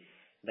entity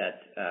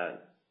that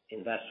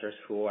investors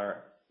who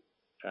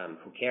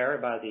care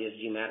about the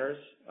ESG matters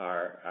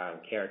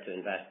care to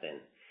invest in.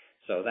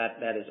 So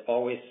that is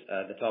always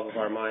the top of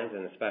our minds,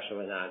 and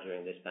especially now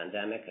during this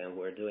pandemic, and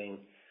we're doing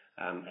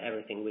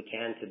everything we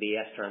can to be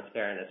as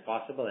transparent as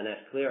possible and as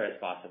clear as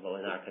possible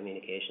in our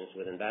communications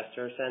with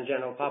investors and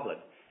general public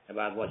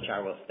about what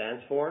Chartwell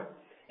stands for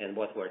and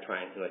what we're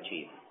trying to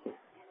achieve.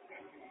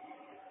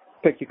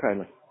 Thank you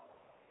kindly.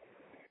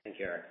 Thank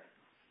you, Eric.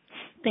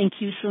 Thank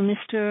you. So,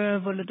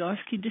 Mr.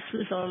 Volodarski, this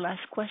was our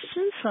last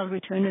question, so I'll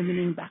return the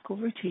meeting back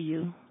over to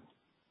you.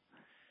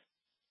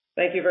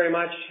 Thank you very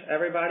much,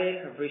 everybody.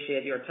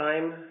 Appreciate your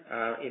time.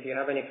 If you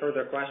have any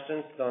further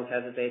questions, don't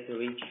hesitate to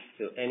reach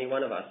to any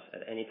one of us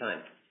at any time.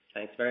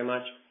 Thanks very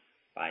much.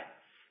 Bye.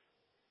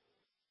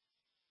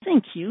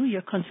 Thank you.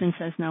 Your conference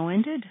has now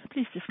ended.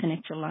 Please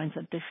disconnect your lines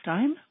at this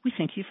time. We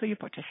thank you for your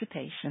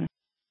participation.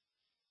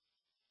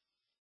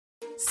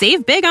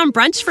 Save big on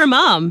brunch for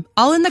mom,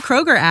 all in the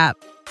Kroger app.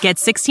 Get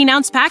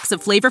 16-ounce packs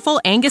of flavorful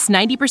Angus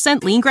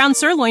 90% lean ground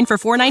sirloin for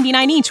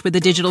 $4.99 each with a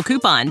digital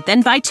coupon.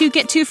 Then buy 2,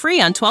 get 2 free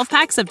on 12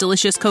 packs of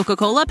delicious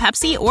Coca-Cola,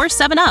 Pepsi, or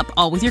 7-Up,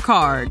 all with your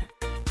card.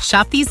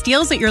 Shop these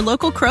deals at your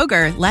local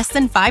Kroger, less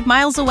than 5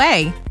 miles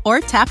away. Or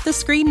tap the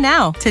screen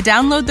now to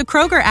download the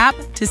Kroger app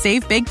to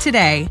save big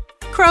today.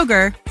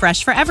 Kroger,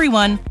 fresh for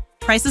everyone.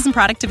 Prices and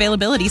product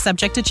availability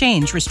subject to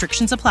change.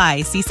 Restrictions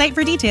apply. See site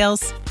for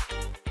details.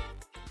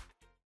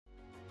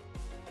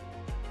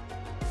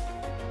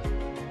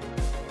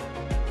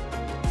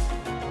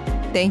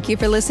 Thank you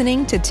for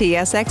listening to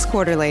TSX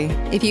Quarterly.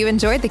 If you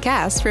enjoyed the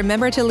cast,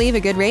 remember to leave a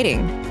good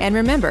rating. And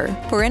remember,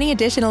 for any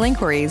additional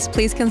inquiries,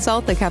 please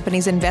consult the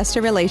company's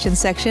investor relations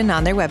section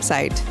on their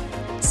website.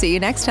 See you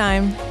next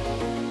time.